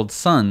 18-year-old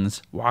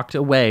sons walked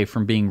away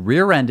from being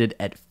rear-ended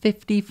at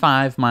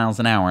 55 miles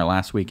an hour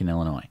last week in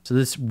Illinois. So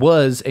this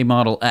was a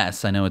Model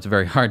S. I know it's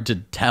very hard to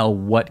tell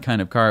what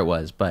kind of car it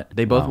was, but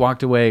they both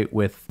walked away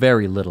with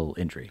very little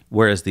injury.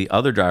 Whereas the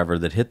other driver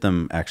that hit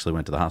them actually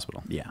went to the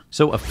hospital. Yeah.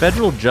 So a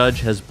federal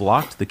judge has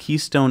blocked the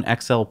Keystone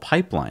XL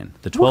pipeline.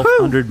 The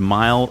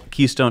 1,200-mile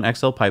Keystone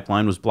XL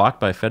pipeline was blocked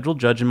by a federal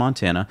judge in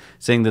Montana,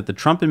 saying that the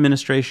Trump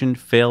administration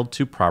failed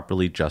to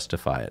properly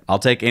justify it. I'll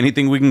take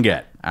anything we can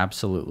get.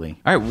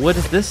 Absolutely. All right, what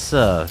is this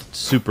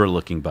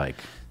super-looking bike?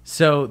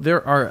 So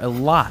there are a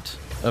lot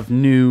of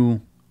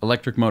new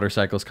electric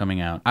motorcycles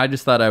coming out. I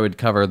just thought I would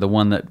cover the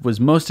one that was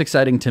most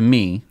exciting to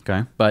me.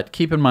 Okay. But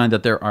keep in mind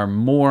that there are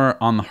more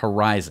on the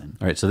horizon.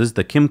 All right, so this is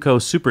the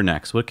Kymco Super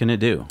Next. What can it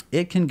do?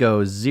 It can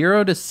go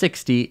 0 to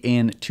 60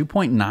 in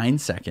 2.9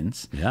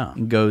 seconds. Yeah.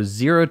 It goes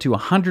 0 to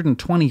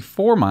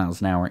 124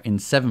 miles an hour in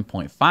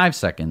 7.5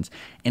 seconds.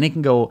 And it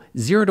can go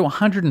 0 to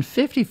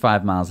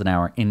 155 miles an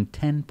hour in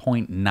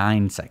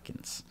 10.9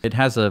 seconds. It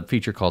has a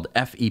feature called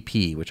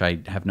FEP, which I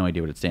have no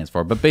idea what it stands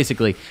for. But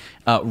basically,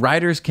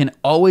 riders can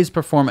always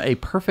perform a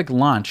perfect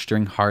launch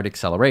during hard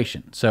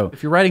acceleration. So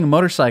if you're riding a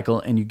motorcycle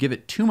and you give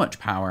it too much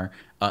power,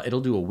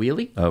 it'll do a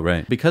wheelie. Oh,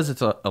 right. Because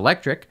it's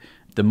electric,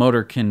 the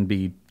motor can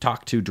be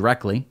talked to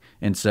directly.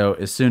 And so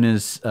as soon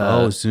as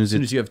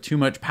you have too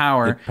much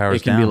power,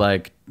 it can be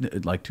like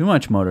too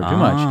much motor, too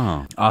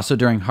much. Also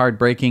during hard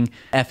braking,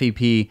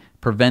 FEP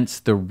prevents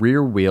the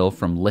rear wheel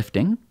from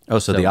lifting. Oh,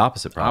 so the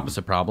opposite problem.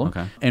 Opposite problem.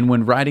 Okay. And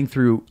when riding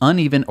through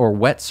uneven or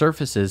wet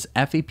surfaces,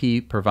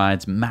 FEP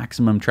provides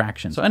maximum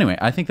traction. So anyway,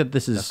 I think that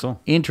this is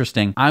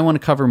interesting. I want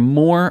to cover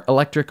more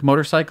electric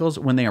motorcycles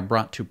when they are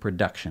brought to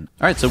production.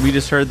 All right, so we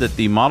just heard that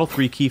the Model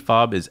 3 key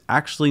fob is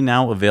actually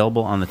now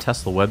available on the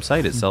Tesla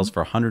website. It sells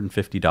for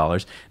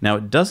 $150. Now,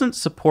 it doesn't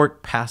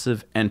support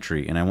passive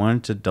entry, and I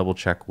wanted to double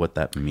check what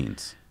that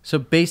means. So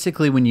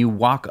basically, when you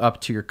walk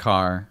up to your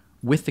car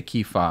with the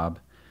key fob,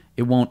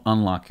 it won't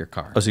unlock your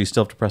car. Oh, so you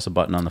still have to press a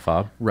button on the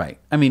fob? Right.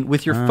 I mean,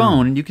 with your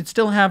phone, and you can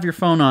still have your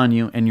phone on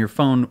you, and your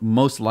phone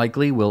most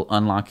likely will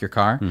unlock your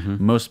car.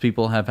 Most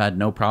people have had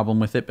no problem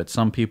with it, but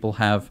some people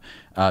have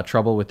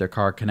trouble with their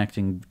car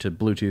connecting to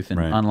Bluetooth and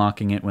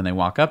unlocking it when they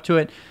walk up to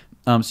it.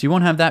 So you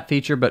won't have that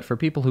feature, but for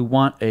people who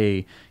want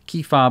a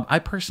key fob, I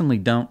personally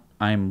don't.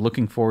 I'm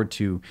looking forward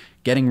to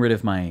getting rid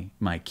of my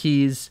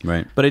keys.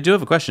 Right. But I do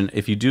have a question.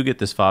 If you do get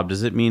this fob,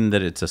 does it mean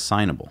that it's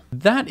assignable?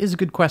 That is a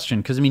good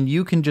question, because, I mean,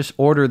 you can just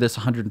order this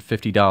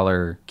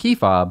 $150 key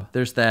fob.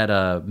 There's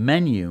that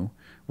menu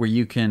where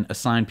you can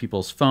assign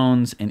people's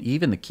phones and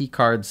even the key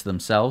cards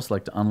themselves,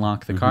 like to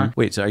unlock the car.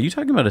 Wait, so are you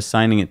talking about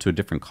assigning it to a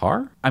different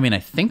car? I mean, I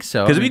think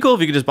so. Because it'd be cool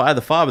if you could just buy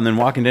the fob and then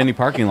walk into any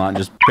parking lot and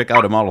just pick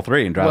out a Model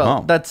 3 and drive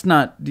home. That's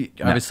not...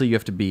 Obviously, you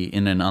have to be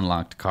in an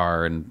unlocked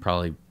car and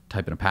probably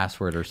type in a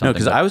password or something. No,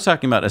 because I was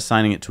talking about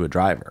assigning it to a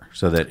driver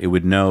so that it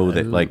would know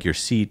that like your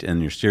seat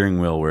and your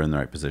steering wheel were in the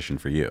right position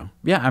for you.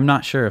 Yeah, I'm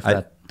not sure if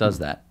that does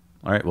that.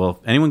 All right, well, if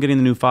anyone getting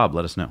the new fob,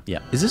 let us know. Yeah.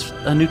 Is this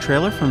a new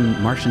trailer from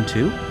Martian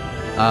 2?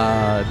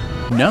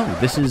 No,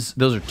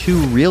 those are two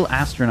real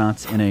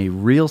astronauts in a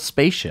real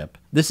spaceship.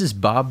 This is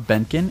Bob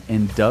Benkin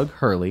and Doug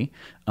Hurley.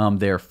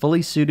 They're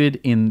fully suited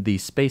in the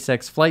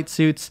SpaceX flight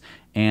suits,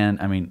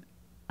 and I mean,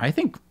 I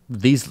think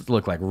these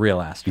look like real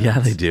astronauts. Yeah,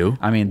 they do.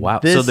 I mean, wow.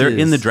 So they're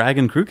in the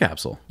Dragon crew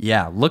capsule.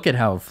 Yeah, look at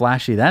how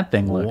flashy that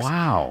thing looks.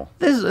 Wow.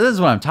 This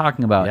is what I'm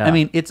talking about. Yeah. I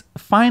mean, it's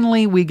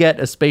finally we get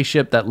a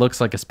spaceship that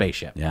looks like a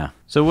spaceship. Yeah.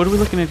 So what are we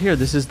looking at here?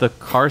 This is the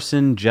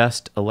Carson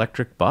Jest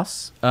electric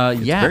bus? It's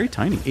very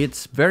tiny.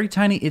 It's very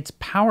tiny. It's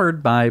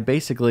powered by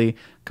basically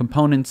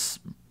components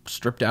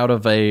stripped out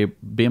of a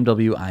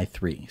BMW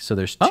i3. So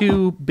there's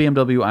two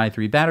BMW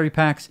i3 battery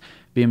packs,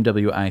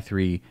 BMW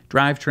i3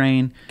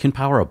 drivetrain. Can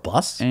power a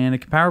bus? And it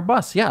can power a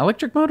bus. Yeah,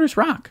 electric motors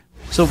rock.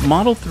 So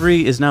Model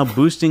 3 is now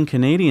boosting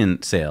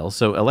Canadian sales.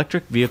 So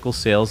electric vehicle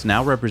sales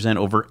now represent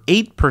over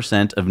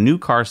 8% of new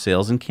car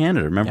sales in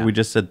Canada. Remember, we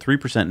just said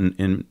 3%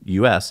 in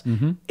US.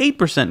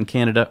 8% in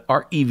Canada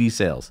are EV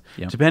sales.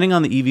 Depending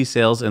on the EV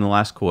sales in the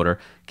last quarter,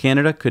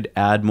 Canada could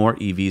add more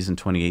EVs in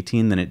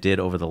 2018 than it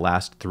did over the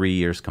last 3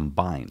 years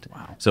combined.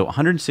 Wow. So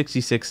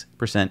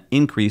 166%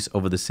 increase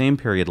over the same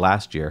period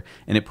last year,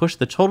 and it pushed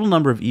the total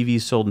number of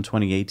EVs sold in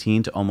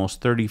 2018 to almost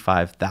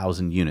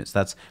 35,000 units.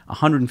 That's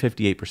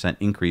 158%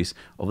 increase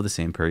over the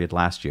same period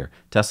last year.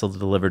 Tesla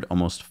delivered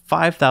almost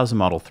 5,000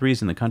 Model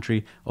 3s in the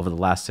country over the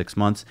last 6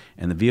 months,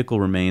 and the vehicle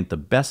remained the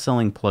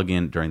best-selling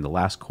plug-in during the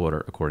last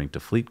quarter, according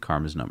to Fleet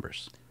Karma's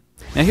numbers.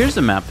 Now here's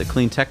a map that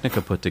Clean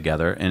Technica put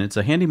together, and it's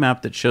a handy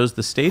map that shows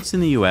the states in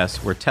the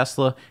US where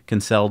Tesla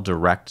can sell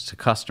direct to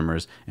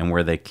customers and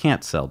where they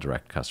can't sell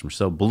direct to customers.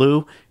 So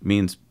blue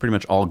means pretty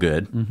much all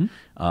good.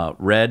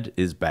 Red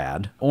is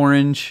bad.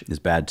 Orange Is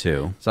bad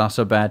too. It's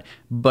also bad.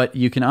 But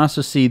you can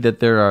also see that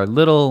there are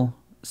little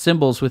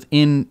symbols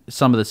within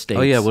some of the states.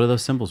 Oh yeah, what do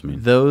those symbols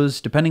mean?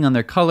 Those, depending on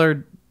their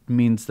color,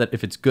 means that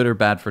if it's good or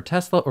bad for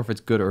Tesla or if it's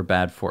good or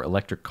bad for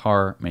electric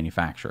car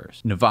manufacturers.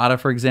 Nevada,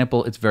 for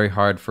example, it's very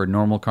hard for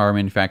normal car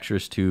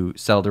manufacturers to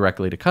sell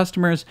directly to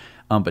customers,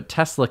 but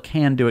Tesla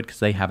can do it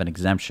because they have an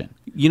exemption.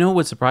 You know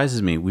what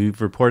surprises me?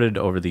 We've reported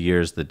over the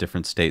years that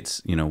different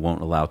states,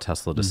 won't allow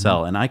Tesla to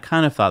sell, and I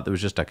kind of thought there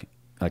was just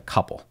a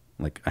couple,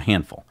 like a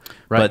handful.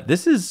 Right. But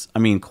this is,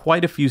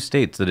 quite a few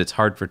states that it's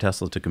hard for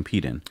Tesla to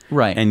compete in.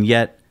 Right. And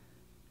yet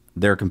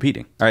they're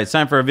competing. All right, it's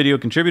time for our video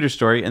contributor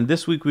story, and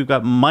this week we've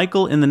got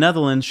Michael in the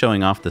Netherlands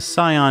showing off the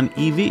Scion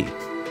EV.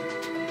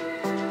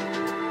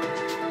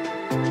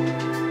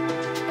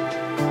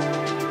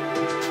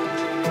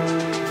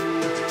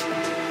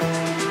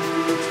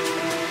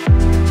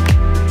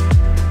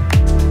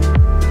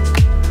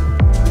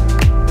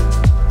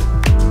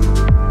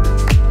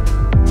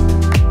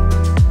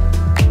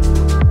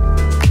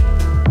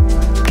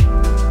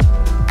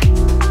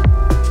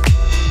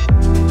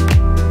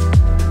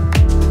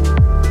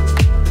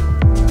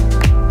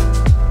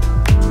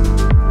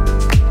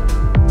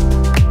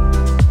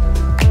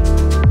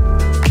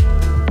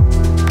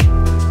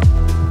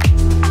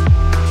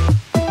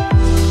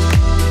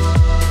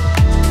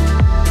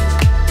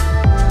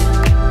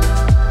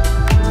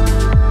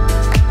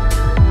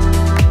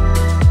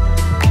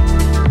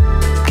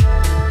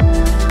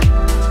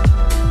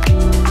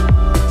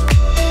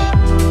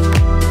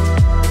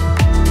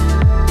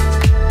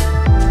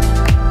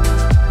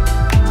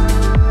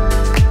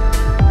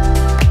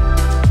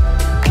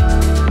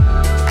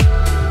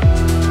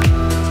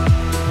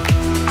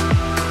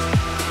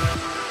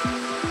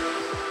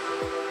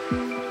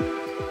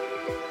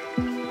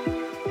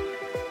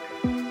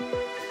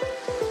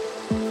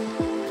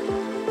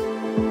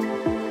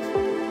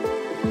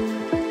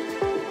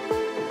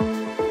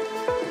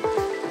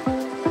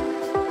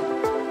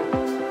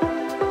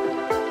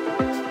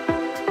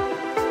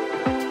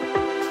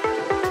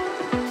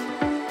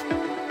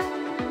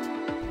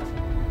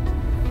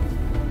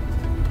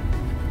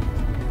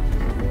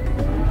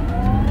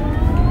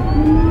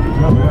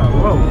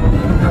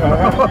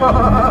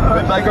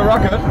 Bit like a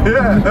rocket.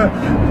 Yeah.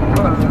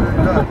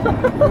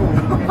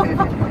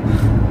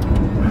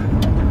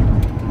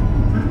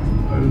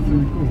 That's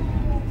really cool.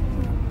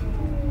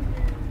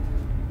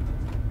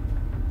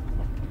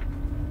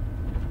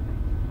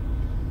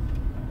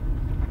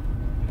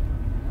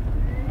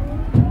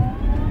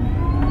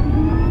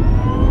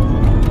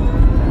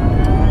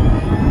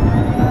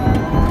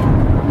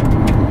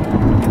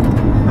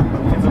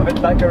 It's a bit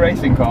like a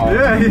racing car.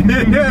 Yeah,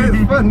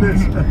 it's fun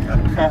this.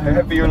 I'm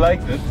happy you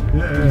liked it.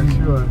 Yeah,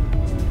 sure.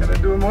 Can I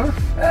do more?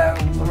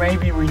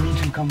 Maybe we need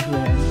to come to an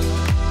end.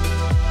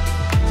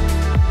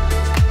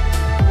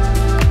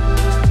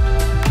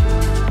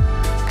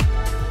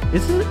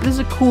 This is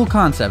a cool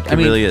concept. It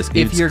really is. If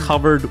It's you're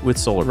covered with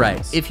solar right,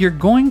 panels. if you're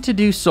going to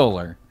do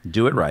solar,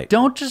 Do it right.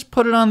 don't just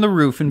put it on the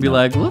roof and be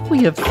like, look,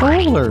 we have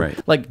solar.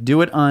 Right. Like,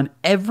 do it on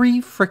every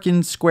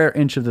freaking square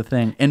inch of the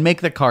thing and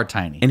make the car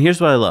tiny. And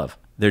here's what I love.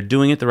 They're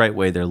doing it the right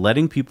way. They're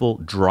letting people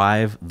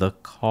drive the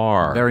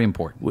car. Very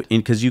important.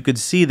 Because you could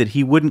see that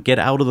he wouldn't get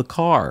out of the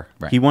car.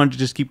 Right. He wanted to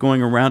just keep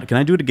going around. Can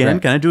I do it again?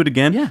 Right. Can I do it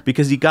again? Yeah.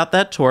 Because he got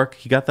that torque.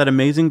 He got that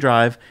amazing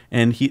drive.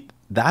 And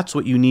that's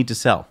what you need to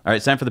sell. All right,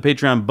 it's time for the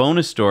Patreon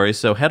bonus story.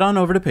 So head on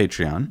over to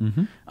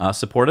Patreon.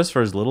 Support us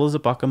for as little as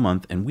 $1 a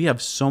month. And we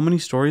have so many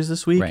stories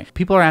this week. Right.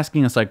 People are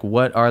asking us, like,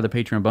 what are the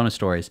Patreon bonus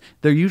stories?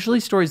 They're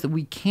usually stories that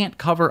we can't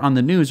cover on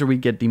the news or we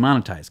get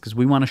demonetized because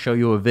we want to show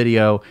you a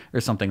video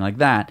or something like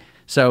that.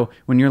 So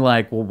when you're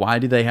like, well, why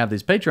do they have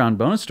this Patreon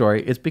bonus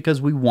story? It's because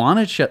we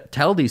want to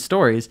tell these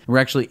stories. We're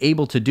actually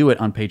able to do it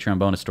on Patreon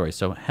bonus stories.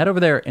 So head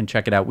over there and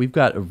check it out. We've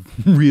got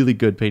really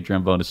good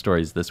Patreon bonus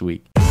stories this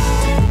week.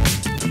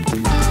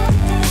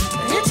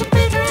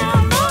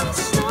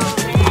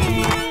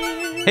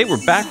 Hey,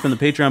 we're back from the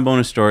Patreon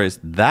bonus stories.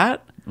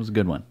 That was a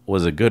good one.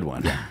 was a good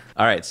one.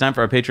 All right, it's time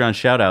for our Patreon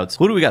shout-outs.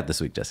 Who do we got this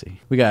week,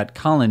 Jesse? We got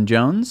Colin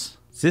Jones,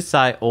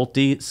 Sisai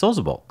Olti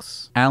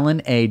Sozabolks,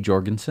 Alan A.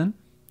 Jorgensen,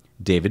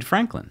 David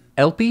Franklin,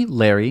 Elpie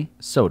Larry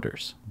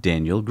Soders,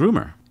 Daniel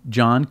Grumer,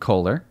 John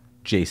Kohler,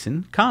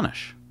 Jason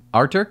Konish,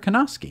 Artur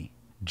Kanowski,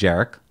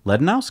 Jarek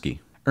Lednowski,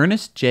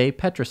 Ernest J.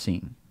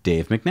 Petrosine,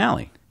 Dave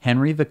McNally,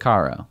 Henry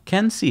Vicaro,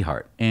 Ken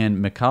Seahart,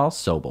 and Mikhail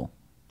Sobel.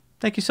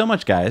 Thank you so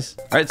much, guys.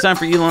 All right, it's time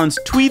for Elon's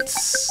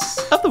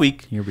tweets of the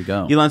week. Here we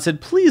go. Elon said,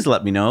 please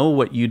let me know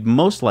what you'd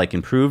most like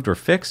improved or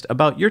fixed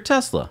about your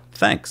Tesla.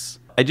 Thanks.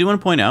 I do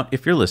want to point out,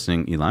 if you're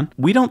listening, Elon,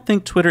 we don't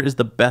think Twitter is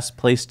the best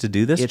place to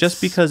do this,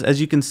 just because,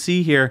 as you can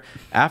see here,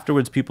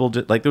 afterwards, people,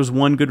 like, there was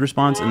one good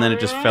response, and then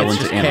it just fell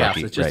into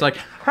anarchy. It's just like,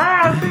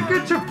 I think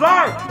it should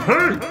fly.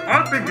 Hey,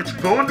 I think it's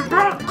going to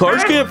ground.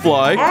 Cars can't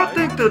fly. I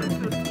think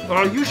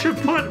that you should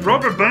put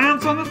rubber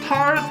bands on the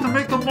tires to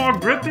make them more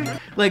grippy.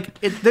 like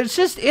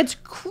it's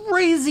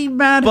crazy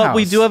madhouse. But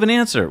we do have an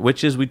answer,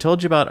 which is we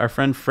told you about our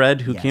friend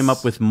Fred, who came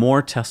up with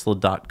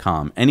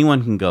moretesla.com.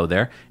 Anyone can go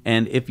there.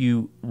 And if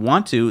you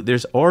want to,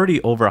 there's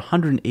already over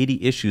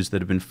 180 issues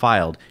that have been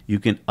filed. You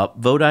can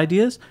upvote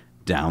ideas,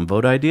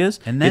 downvote ideas.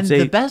 And then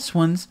the best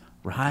ones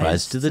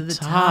rise to the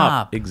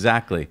top.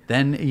 Exactly.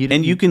 Then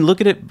you can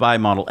look at it by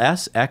Model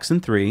S, X,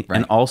 and 3,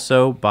 and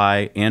also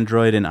by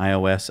Android and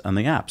iOS on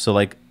the app. So,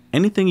 like,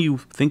 anything you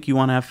think you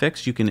want to have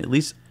fixed, you can at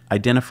least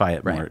identify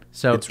it more.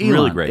 So it's Elon,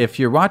 really great. If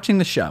you're watching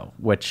the show,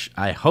 which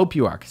I hope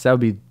you are, because that would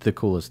be the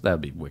coolest, that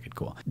would be wicked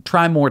cool.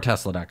 Try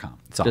moretesla.com.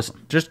 It's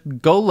awesome. Just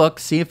go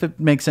look, see if it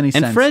makes any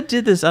sense. And Fred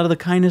did this out of the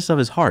kindness of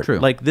his heart. True.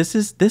 Like, this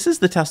is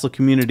the Tesla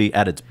community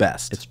at its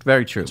best. It's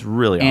very true. It's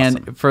really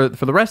awesome. And for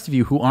the rest of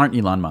you who aren't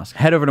Elon Musk,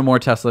 head over to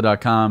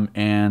moretesla.com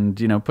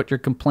and, put your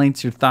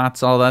complaints, your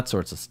thoughts, all that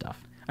sorts of stuff.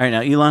 All right,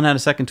 now Elon had a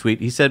second tweet.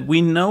 He said, we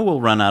know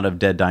we'll run out of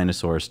dead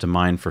dinosaurs to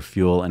mine for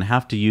fuel and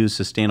have to use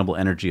sustainable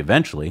energy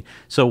eventually,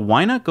 so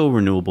why not go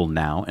renewable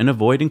now and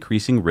avoid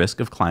increasing risk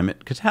of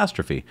climate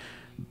catastrophe?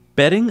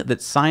 Betting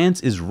that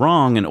science is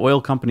wrong and oil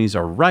companies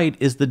are right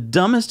is the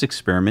dumbest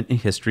experiment in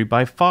history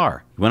by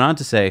far. He went on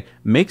to say,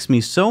 makes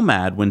me so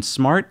mad when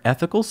smart,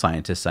 ethical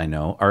scientists I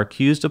know are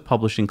accused of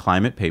publishing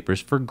climate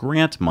papers for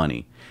grant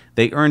money.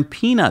 They earn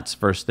peanuts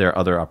versus their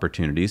other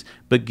opportunities,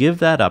 but give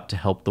that up to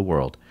help the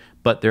world.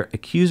 But their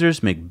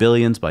accusers make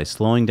billions by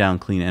slowing down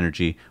clean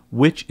energy.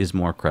 Which is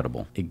more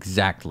credible?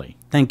 Exactly.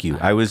 Thank you.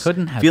 I was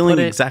couldn't have feeling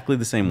put it exactly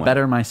the same way.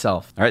 Better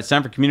myself. All right, it's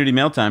time for community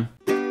mail time.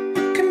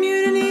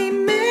 Community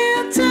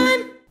mail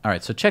time. All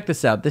right, so check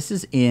this out. This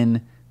is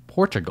in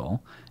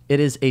Portugal. It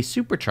is a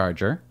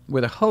supercharger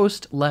where the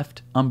host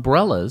left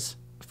umbrellas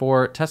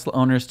for Tesla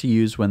owners to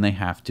use when they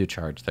have to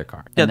charge their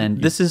car. Yeah, And then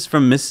this is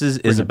from Mrs.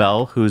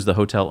 Isabel, who's the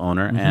hotel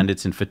owner, and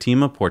it's in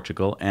Fatima,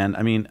 Portugal. And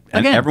I mean,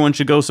 Again, everyone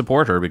should go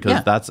support her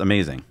because that's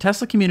amazing.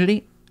 Tesla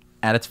community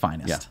at its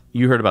finest. Yeah.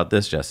 You heard about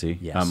this, Jesse.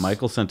 Yes.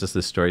 Michael sent us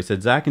this story. He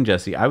said, Zach and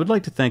Jesse, I would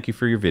like to thank you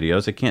for your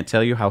videos. I can't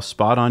tell you how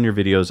spot on your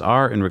videos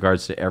are in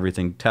regards to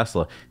everything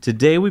Tesla.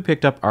 Today, we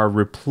picked up our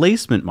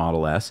replacement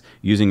Model S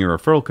using your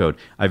referral code.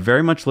 I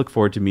very much look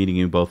forward to meeting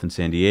you both in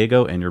San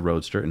Diego and your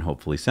Roadster and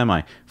hopefully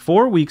Semi.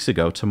 4 weeks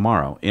ago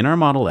tomorrow, in our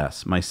Model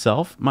S,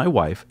 myself, my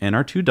wife, and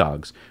our 2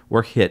 dogs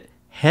were hit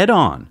head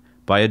on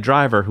by a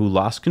driver who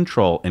lost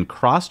control and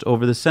crossed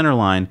over the center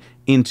line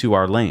into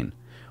our lane.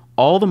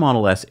 All the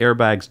Model S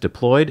airbags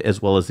deployed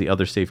as well as the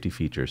other safety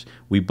features.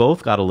 We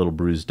both got a little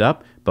bruised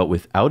up, but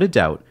without a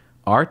doubt,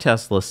 our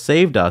Tesla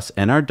saved us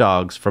and our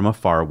dogs from a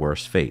far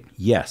worse fate.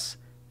 Yes,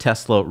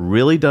 Tesla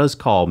really does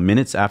call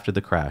minutes after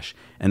the crash,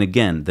 and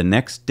again the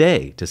next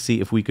day to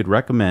see if we could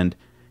recommend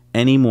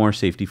any more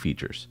safety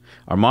features.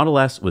 Our Model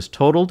S was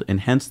totaled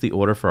and hence the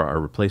order for our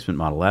replacement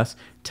Model S.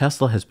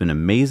 Tesla has been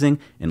amazing.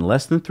 In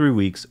less than 3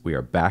 weeks, we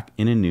are back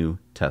in a new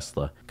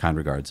Tesla. Kind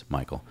regards,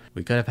 Michael.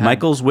 We could have had,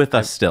 Michael's with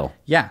us still.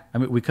 Yeah, I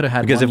mean, we could have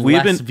had Because one if we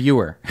had less been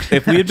viewer.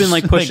 If we had been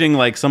like pushing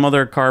like some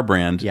other car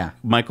brand, Yeah.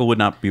 Michael would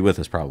not be with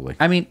us probably.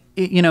 I mean,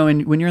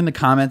 and when you're in the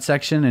comment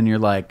section and you're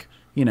like,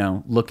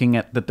 looking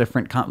at the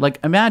different, like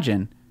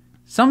imagine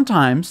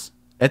sometimes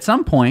at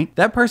some point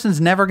that person's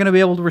never going to be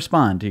able to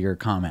respond to your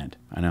comment.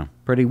 I know.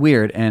 Pretty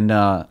weird. And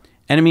I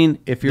mean,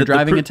 if you're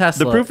driving a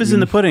Tesla, the proof is in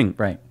the pudding.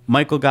 Right.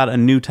 Michael got a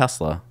new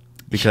Tesla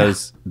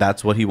because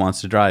that's what he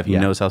wants to drive. He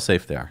knows how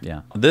safe they are.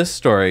 Yeah. This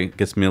story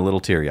gets me a little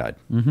teary-eyed.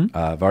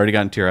 I've already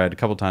gotten teary-eyed a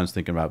couple times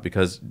thinking about it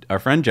because our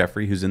friend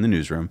Jeffrey, who's in the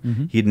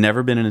newsroom, he'd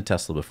never been in a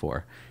Tesla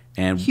before.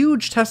 And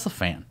huge Tesla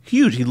fan.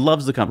 huge. He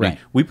loves the company. Right.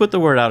 We put the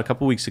word out a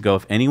couple weeks ago.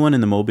 If anyone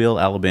in the Mobile,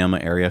 Alabama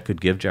area could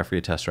give Jeffrey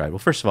a test ride. Well,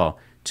 first of all,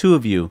 2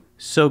 of you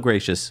so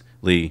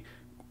graciously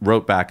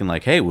wrote back and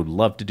like, hey, would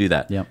love to do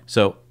that. Yep.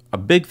 So a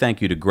big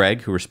thank you to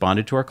Greg, who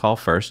responded to our call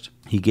first.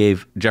 He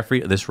gave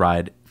Jeffrey this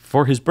ride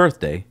for his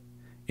birthday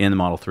in the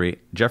Model 3.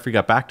 Jeffrey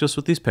got back to us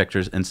with these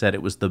pictures and said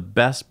it was the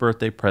best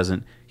birthday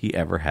present he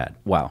ever had.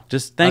 Wow.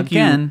 Just thank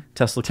you,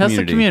 Tesla community.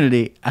 Tesla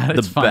community at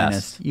its The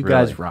finest. best, You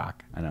really. guys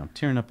rock. I know.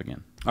 Tearing up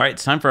again. All right,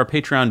 it's time for our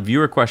Patreon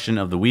viewer question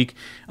of the week.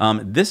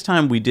 This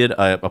time we did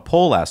a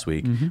poll last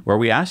week where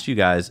we asked you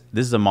guys,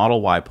 this is a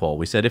Model Y poll.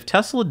 We said, if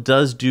Tesla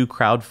does do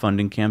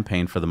crowdfunding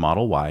campaign for the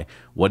Model Y,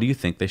 what do you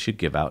think they should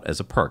give out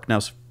as a perk? Now,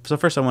 so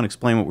first I want to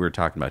explain what we were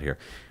talking about here.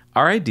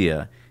 Our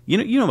idea,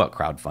 you know about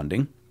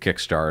crowdfunding,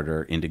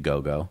 Kickstarter,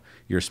 Indiegogo.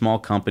 You're a small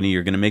company,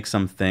 you're going to make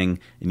something,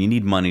 and you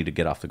need money to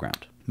get off the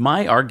ground.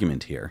 My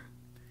argument here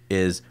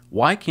is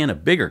why can't a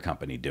bigger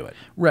company do it?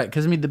 Right,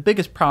 because I mean, the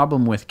biggest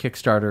problem with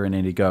Kickstarter and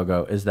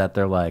Indiegogo is that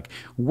they're like,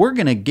 we're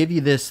going to give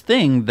you this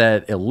thing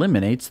that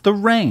eliminates the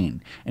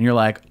rain. And you're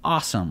like,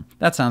 awesome,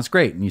 that sounds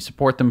great. And you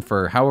support them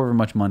for however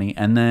much money.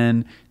 And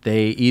then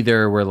they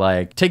either were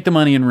like, take the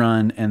money and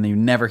run, and you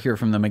never hear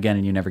from them again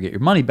and you never get your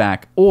money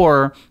back.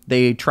 Or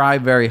they try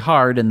very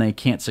hard and they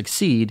can't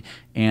succeed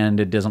and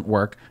it doesn't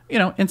work. You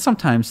know, and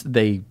sometimes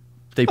they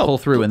pull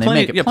through and they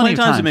make it plenty of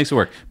times. It makes it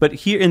work. But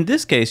here, in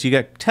this case, you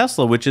got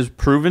Tesla, which is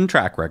proven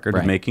track record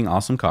of making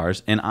awesome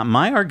cars. And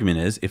my argument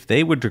is, if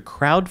they would to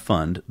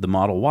crowdfund the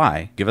Model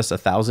Y, give us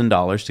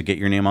 $1,000 to get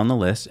your name on the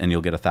list, and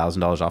you'll get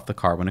 $1,000 off the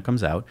car when it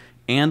comes out,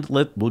 and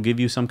we'll give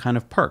you some kind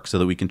of perk so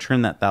that we can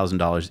turn that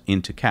 $1,000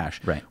 into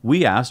cash. Right.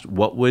 We asked,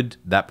 what would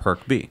that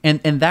perk be? And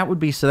that would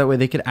be so that way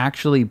they could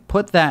actually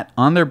put that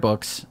on their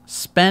books,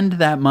 spend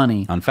that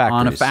money on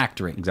a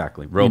factory.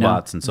 Exactly.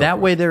 Robots and so that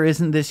forth. way there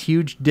isn't this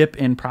huge dip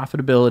in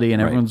profitability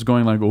and everyone's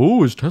going like,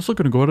 oh, is Tesla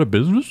going to go out of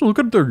business? Look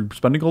at, they're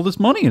spending all this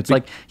money. It's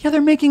like, yeah,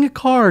 they're making a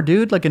car,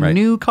 dude, like a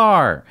new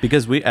car.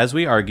 Because as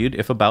we argued,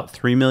 if about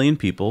 3 million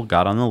people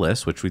got on the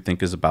list, which we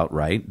think is about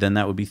right, then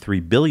that would be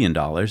 $3 billion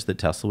that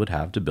Tesla would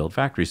have to build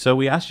factories. So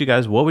we asked you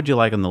guys, what would you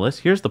like on the list?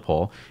 Here's the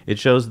poll. It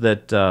shows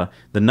that the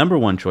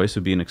 #1 choice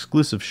would be an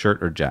exclusive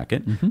shirt or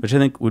jacket, which I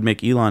think would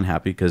make Elon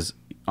happy, because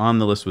on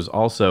the list was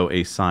also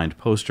a signed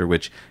poster,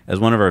 which, as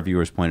one of our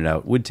viewers pointed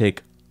out, would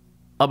take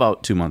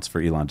about 2 months for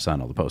Elon to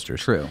sign all the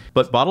posters. True.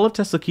 But bottle of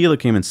Tequila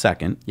came in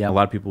second. Yeah. A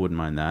lot of people wouldn't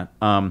mind that.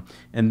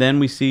 And then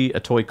we see a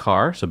toy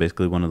car, so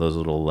basically one of those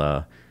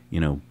little,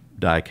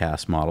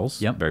 die-cast models.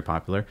 Yep. Very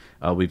popular.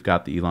 We've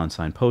got the Elon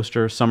signed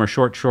poster. Summer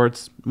short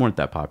shorts weren't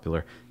that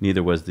popular.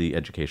 Neither was the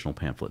educational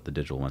pamphlet, the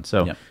digital one.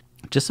 So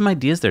just some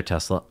ideas there,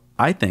 Tesla.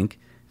 I think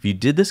if you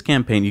did this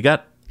campaign, you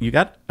got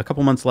a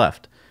couple months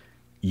left.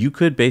 You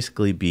could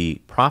basically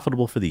be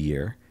profitable for the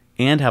year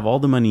and have all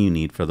the money you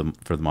need for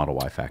the Model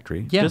Y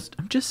factory. Yeah.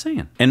 I'm just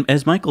saying. And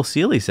as Michael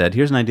Seeley said,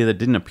 here's an idea that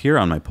didn't appear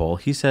on my poll.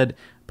 He said,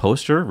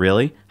 poster,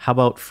 really? How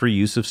about free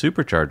use of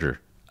Supercharger?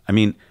 I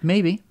mean,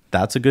 maybe.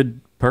 That's a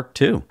good perk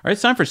too. All right,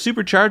 it's time for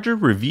Supercharger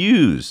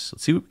reviews.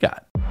 Let's see what we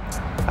got.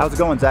 How's it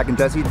going, Zach and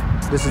Jesse?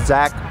 This is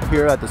Zach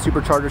here at the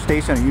Supercharger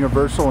station at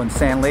Universal in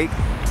Sand Lake.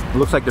 It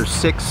looks like there's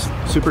 6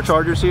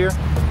 Superchargers here,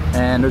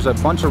 and there's a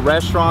bunch of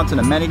restaurants and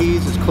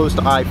amenities. It's close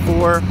to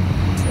I-4,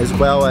 as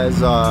well as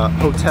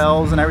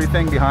hotels and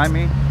everything behind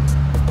me.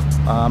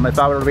 If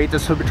I were to rate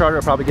this Supercharger,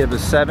 I'd probably give it a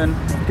 7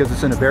 because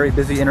it's in a very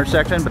busy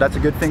intersection, but that's a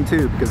good thing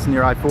too because it's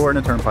near I-4 and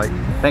a turnpike.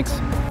 Thanks.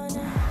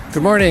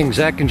 Good morning,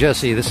 Zach and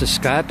Jesse. This is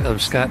Scott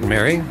of Scott and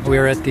Mary.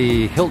 We're at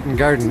the Hilton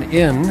Garden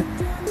Inn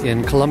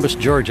in Columbus,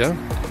 Georgia.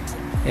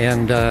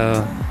 And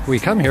we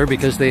come here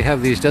because they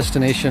have these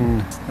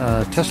destination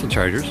Tesla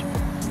chargers.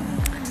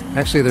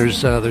 Actually, there's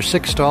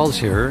 6 stalls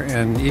here,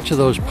 and each of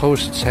those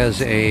posts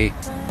has a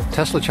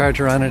Tesla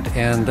charger on it,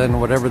 and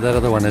then whatever that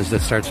other one is that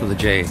starts with a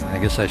J. I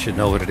guess I should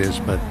know what it is,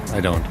 but I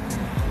don't.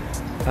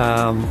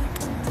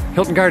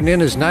 Hilton Garden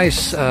Inn is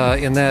nice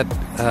in that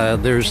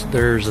there's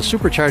a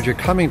supercharger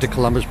coming to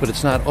Columbus, but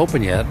it's not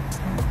open yet.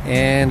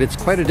 And it's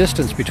quite a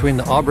distance between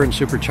the Auburn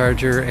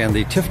supercharger and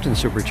the Tifton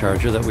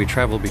supercharger that we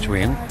travel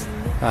between,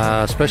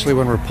 especially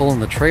when we're pulling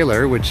the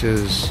trailer, which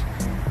is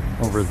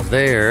over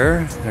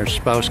there. There's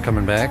spouse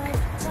coming back.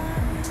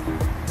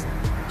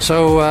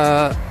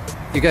 So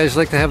you guys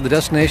like to have the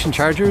destination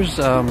chargers?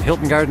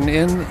 Hilton Garden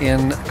Inn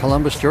in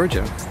Columbus,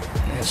 Georgia.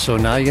 So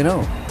now you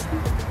know.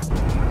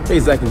 Hey,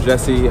 Zach and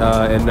Jesse,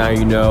 and now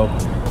you know.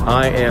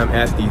 I am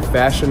at the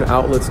Fashion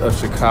Outlets of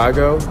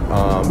Chicago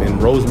in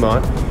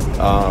Rosemont.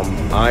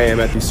 I am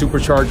at the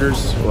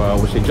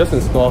Superchargers, which they just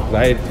installed, because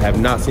I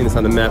have not seen this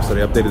on the map, so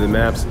they updated the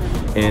maps.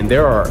 And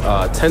there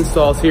are 10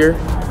 stalls here.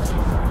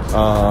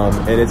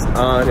 And it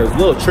was a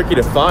little tricky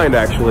to find,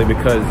 actually,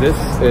 because this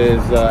is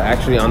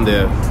actually on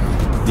the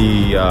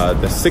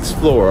 6th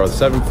floor or the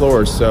 7th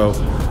floor or so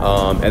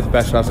at the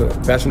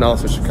Fashion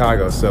Outlets of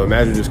Chicago. So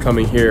imagine just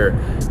coming here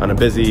on a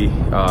busy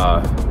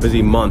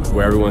month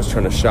where everyone's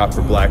trying to shop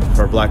for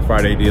Black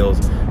Friday deals,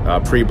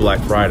 pre-Black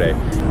Friday.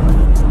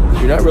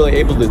 You're not really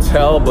able to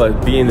tell,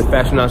 but being the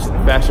Fashion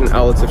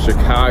Outlets of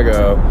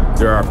Chicago,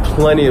 there are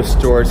plenty of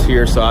stores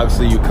here. So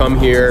obviously you come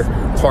here,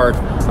 park.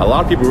 A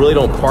lot of people really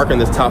don't park on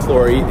this top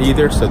floor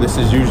either. So this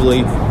is usually,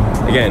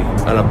 again,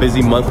 on a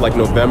busy month like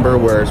November,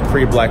 where it's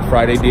pre-Black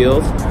Friday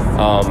deals,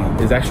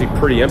 is actually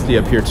pretty empty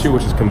up here too,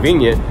 which is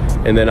convenient.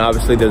 And then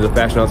obviously there's a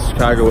Fashion Outlets of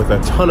Chicago with a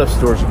ton of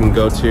stores you can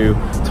go to,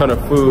 ton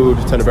of food,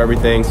 ton of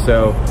everything.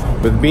 So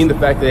with being the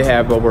fact that they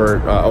have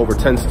over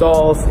 10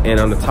 stalls, and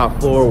on the top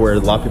floor where a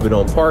lot of people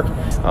don't park,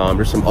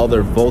 there's some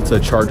other Volta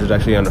chargers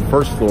actually on the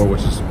first floor,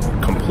 which is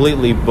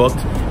completely booked,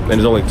 and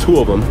there's only 2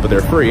 of them, but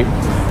they're free.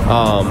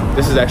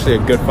 This is actually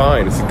a good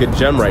find. It's a good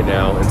gem right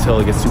now until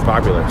it gets too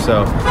popular.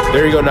 So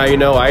there you go. Now you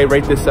know. I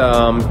rate this.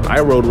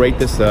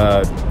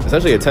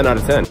 Essentially a 10 out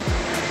of 10.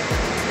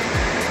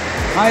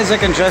 Hi,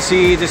 Zach and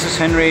Jesse. This is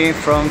Henry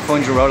from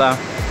Fuengirola.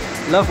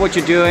 Love what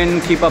you're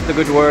doing. Keep up the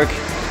good work.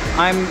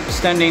 I'm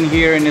standing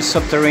here in the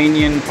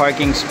subterranean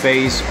parking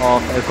space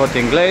of El Corte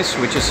Inglés,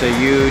 which is a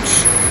huge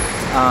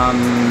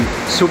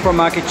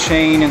supermarket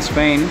chain in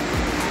Spain,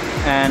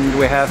 and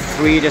we have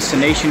 3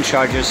 destination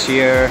chargers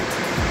here,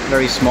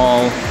 very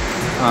small,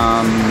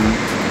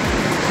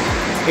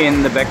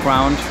 in the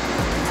background.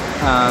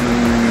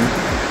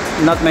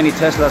 Not many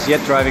Teslas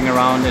yet driving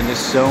around in this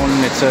zone.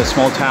 It's a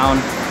small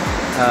town,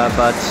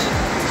 but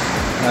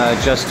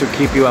just to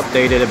keep you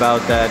updated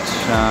about that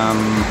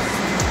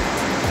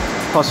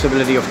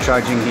possibility of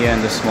charging here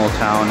in this small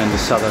town in the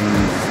southern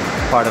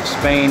part of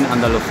Spain,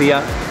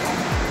 Andalusia.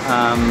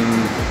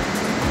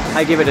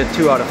 I give it a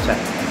 2 out of 10.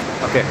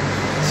 Okay,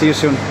 see you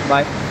soon.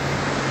 Bye.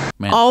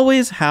 Man.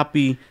 Always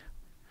happy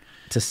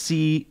to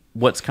see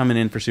what's coming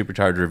in for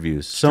Supercharger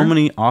reviews. So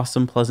many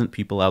awesome, pleasant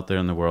people out there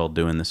in the world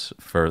doing this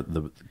for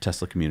the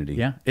Tesla community.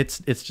 Yeah, it's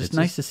just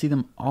nice to see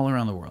them all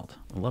around the world.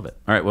 I love it.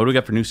 All right, what do we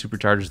got for new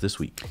Superchargers this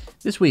week?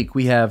 This week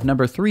we have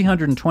number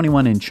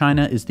 321 in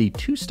China is the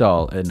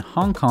 2-stall in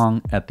Hong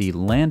Kong at the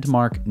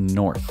Landmark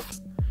North.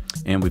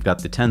 And we've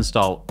got the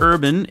 10-stall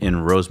Urban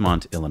in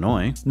Rosemont,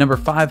 Illinois. Number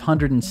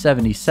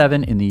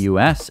 577 in the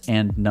US,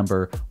 and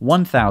number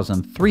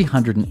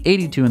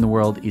 1,382 in the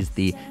world is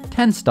the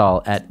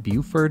 10-stall at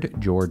Buford,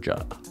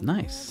 Georgia.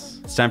 Nice.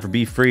 It's time for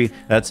Be Free.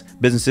 That's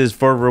businesses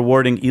for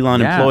rewarding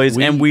Elon employees.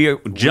 And we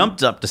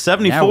jumped up to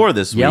 74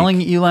 this week.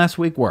 Yelling at you last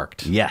week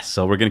worked. Yes,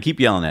 so we're going to keep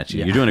yelling at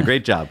you. You're doing a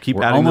great job.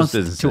 Keep adding those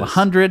businesses. To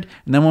 100,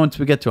 and then once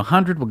we get to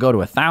 100, we'll go to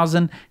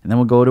 1,000, and then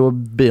we'll go to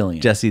 1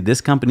 billion. Jesse,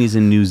 this company's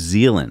in New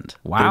Zealand.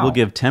 Wow. They will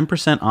give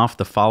 10% off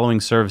the following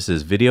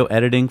services: video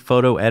editing,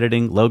 photo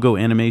editing, logo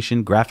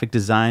animation, graphic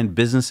design,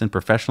 business and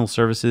professional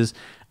services.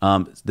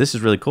 This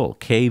is really cool.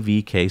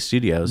 KVK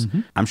Studios.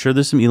 I'm sure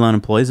there's some Elon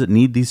employees that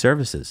need these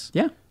services.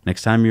 Yeah.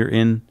 Next time you're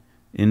in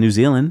New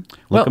Zealand,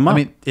 look them up. I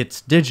mean,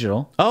 it's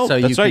digital. Oh, so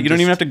that's right. You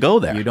don't even have to go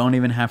there. You don't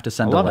even have to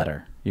send a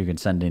letter. You can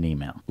send an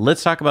email.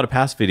 Let's talk about a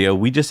past video.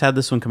 We just had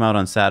this one come out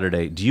on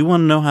Saturday. Do you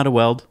want to know how to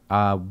weld?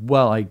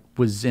 Well, I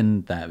was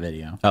in that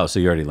video. Oh,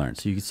 so you already learned.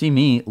 So you can see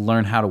me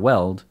learn how to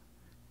weld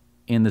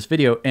in this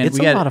video. And it's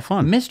a lot of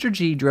fun. Mr.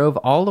 G drove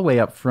all the way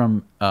up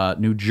from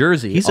New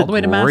Jersey, all the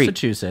way to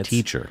Massachusetts.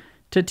 Teacher.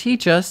 To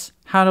teach us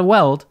how to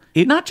weld.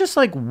 Not just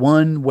like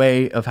one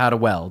way of how to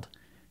weld.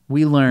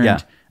 We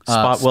learned...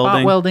 Spot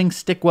welding,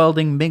 stick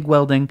welding, MIG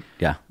welding.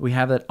 Yeah. We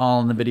have it all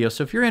in the video.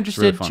 So if you're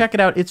interested, really check it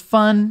out. It's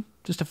fun.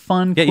 Just a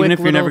fun, quick even if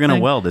you're never going to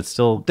thing. weld, it's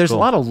still There's cool. a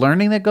lot of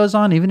learning that goes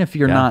on, even if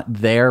you're not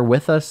there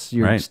with us.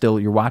 You're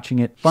you're watching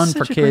it. Fun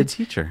Such for a kids.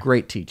 Great teacher.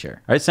 Great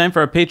teacher. All right, it's time for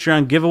our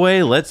Patreon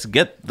giveaway. Let's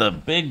get the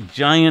big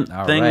giant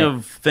thing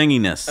of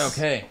thinginess.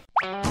 Okay.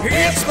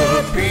 It's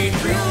the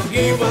Patreon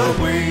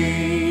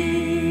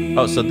giveaway.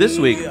 Oh, so this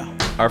week,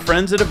 our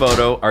friends at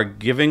Evoto are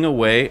giving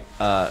away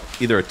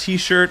either a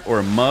t-shirt or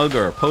a mug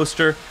or a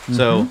poster.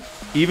 So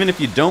even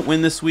if you don't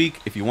win this week,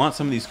 if you want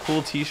some of these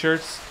cool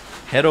t-shirts,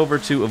 head over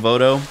to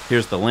Evoto.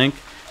 Here's the link.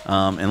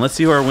 And let's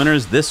see who our winner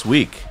is this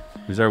week.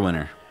 Who's our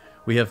winner?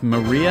 We have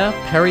Maria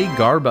Perry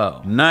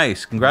Garbo.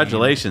 Nice.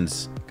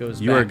 Congratulations.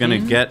 You are going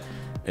to get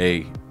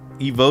a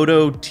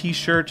Evoto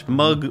t-shirt,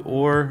 mug,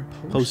 or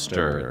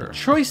poster. The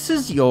choice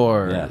is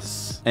yours.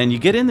 Yes. And you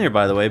get in there,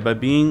 by the way, by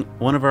being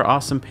one of our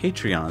awesome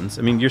Patreons.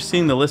 I mean, you're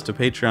seeing the list of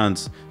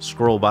Patreons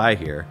scroll by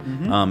here.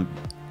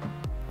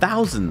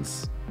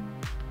 Thousands.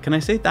 Can I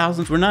say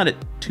thousands? We're not at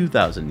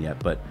 2,000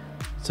 yet, but...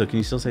 So can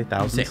you still say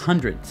thousands? Say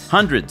hundreds.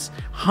 Hundreds.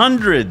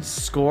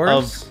 Scores?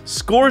 Of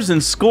scores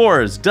and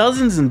scores.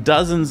 Dozens and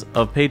dozens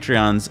of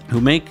Patreons who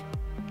make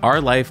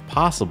our life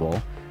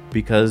possible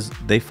because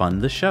they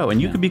fund the show. And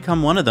you could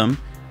become one of them.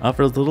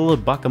 For as little as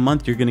 $1 a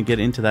month, you're going to get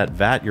into that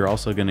VAT. You're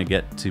also going to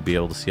get to be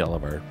able to see all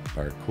of our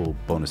cool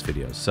bonus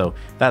videos. So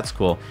that's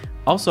cool.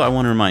 Also, I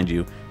want to remind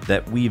you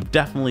that we've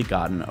definitely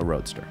gotten a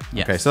Roadster.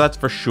 Yes. Okay, so that's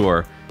for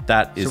sure.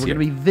 That is So we're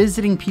going to be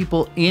visiting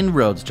people in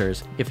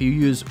Roadsters. If you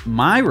use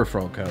my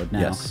referral code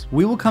now,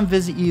 we will come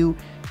visit you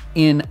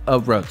in a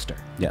Roadster.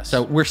 Yes.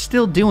 So we're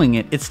still doing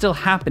it. It's still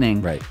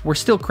happening. Right. We're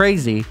still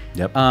crazy.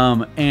 Yep.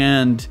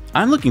 And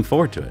I'm looking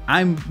forward to it.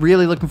 I'm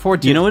really looking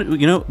forward to it. You know what?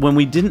 You know, when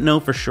we didn't know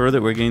for sure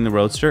that we're getting the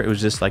Roadster, it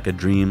was just like a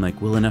dream.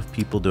 Like, will enough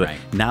people do it?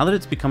 Right. Now that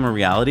it's become a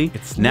reality,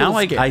 now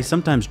I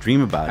sometimes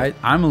dream about it.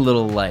 I'm a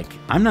little like...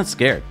 I'm not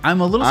scared. I'm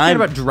a little scared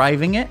about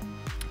driving it.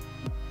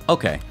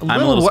 Okay.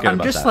 I'm a little scared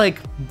about I'm just that. like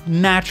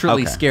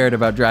naturally scared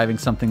about driving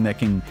something that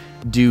can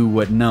do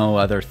what no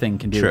other thing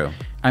can do. True.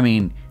 I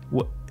mean,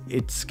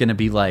 it's going to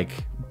be like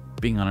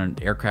being on an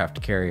aircraft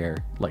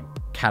carrier, like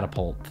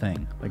catapult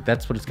thing. Like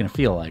that's what it's going to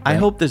feel like. Right? I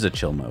hope there's a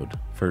chill mode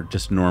for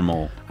just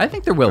normal. I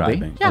think there will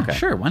driving. be. Yeah, okay.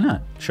 Sure. Why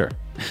not? Sure.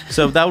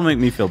 So that will make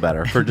me feel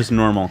better for just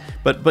normal.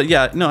 But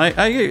yeah, no,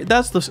 I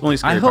that's the only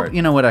scary part.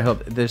 You know what? I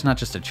hope there's not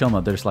just a chill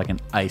mode. There's like an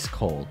ice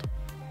cold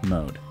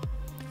mode.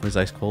 What does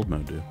ice cold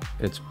mode do?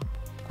 It's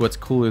what's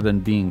cooler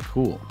than being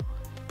cool.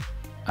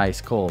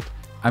 Ice cold.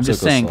 I'm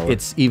just saying slower.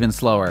 It's even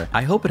slower.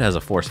 I hope it has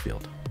a force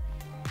field.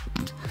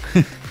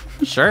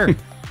 Sure.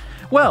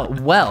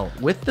 Well,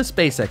 with the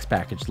SpaceX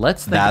package,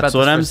 let's think about this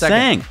what for I'm a second.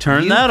 saying.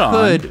 Turn that on.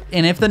 Could,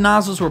 and if the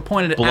nozzles were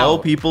pointed blow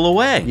out, people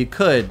away. You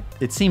could.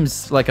 It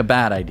seems like a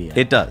bad idea.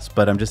 It does,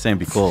 but I'm just saying,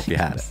 it'd be cool if you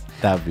had it.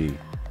 That would be.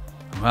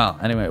 Well,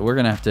 anyway, we're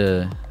gonna have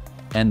to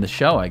end the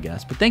show, I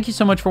guess. But thank you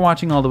so much for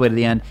watching all the way to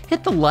the end.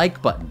 Hit the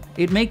like button.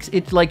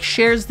 It like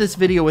shares this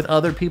video with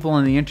other people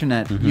on the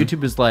internet.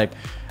 YouTube is like,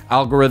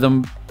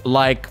 algorithm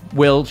like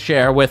will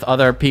share with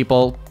other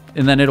people,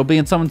 and then it'll be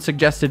in someone's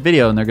suggested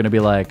video, and they're gonna be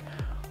like,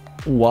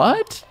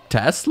 what?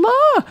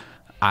 Tesla?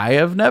 I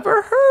have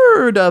never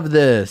heard of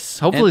this.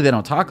 Hopefully they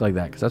don't talk like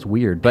that, because that's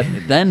weird. But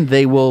then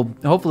they will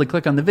hopefully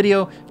click on the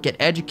video, get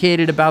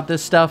educated about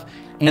this stuff,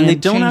 and they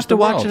don't have to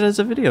watch world. it as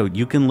a video.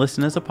 You can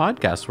listen as a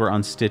podcast. We're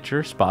on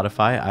Stitcher,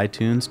 Spotify,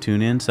 iTunes,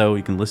 TuneIn, so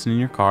you can listen in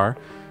your car.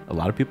 A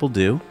lot of people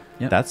do.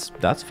 Yep.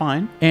 That's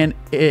fine. And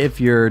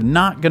if you're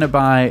not gonna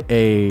buy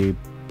a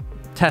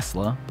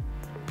Tesla,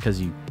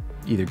 because you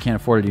either can't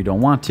afford it or you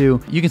don't want to,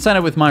 you can sign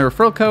up with my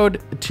referral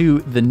code to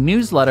the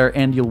newsletter,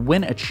 and you'll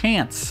win a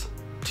chance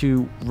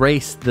to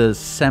race the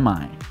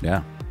semi.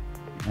 Yeah.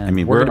 And I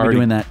mean, we're we're gonna be already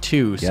doing that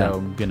too, so Yeah.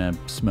 I'm gonna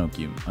smoke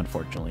you,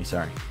 unfortunately.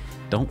 Sorry.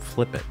 Don't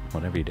flip it,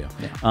 whatever you do.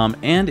 Yeah.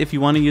 And if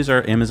you want to use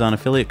our Amazon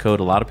affiliate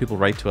code, a lot of people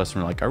write to us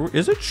and are like,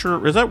 is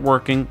that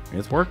working?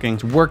 It's working.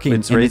 It's working.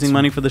 It's and raising it's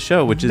money for the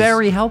show, which is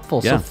very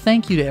helpful. Yeah. So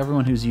thank you to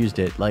everyone who's used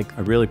it. Like,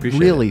 I really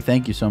appreciate it. Really,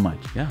 thank you so much.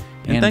 Yeah.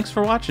 And thanks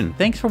for watching.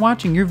 Thanks for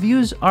watching. Your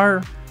views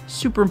are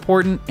super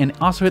important, and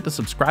also hit the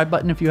subscribe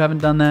button if you haven't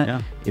done that.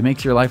 Yeah. It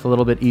makes your life a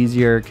little bit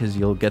easier, because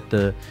you won't get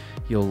the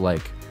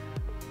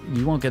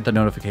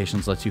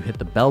notifications unless you hit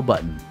the bell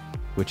button,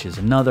 which is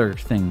another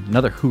thing,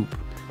 another hoop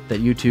that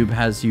YouTube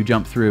has you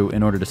jump through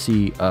in order to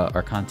see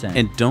our content.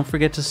 And don't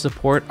forget to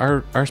support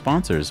our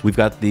sponsors. We've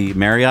got the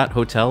Marriott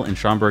Hotel in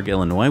Schaumburg,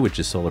 Illinois, which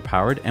is solar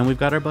powered, and we've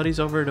got our buddies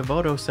over at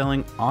Devoto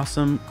selling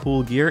awesome,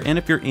 cool gear. And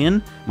if you're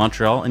in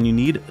Montreal and you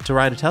need to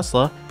ride a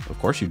Tesla, of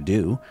course you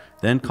do,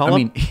 then call up. I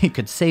mean, it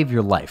could save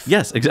your life.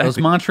 Yes, exactly. Those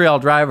Montreal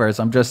drivers,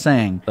 I'm just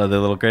saying. Are they a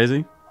little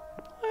crazy?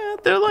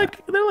 They're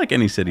like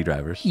any city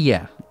drivers.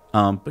 Yeah.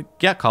 But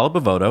yeah, call up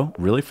Devoto,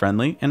 really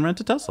friendly, and rent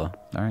a Tesla.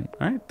 All right.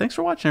 All right. Thanks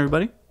for watching,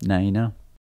 everybody. Now you know.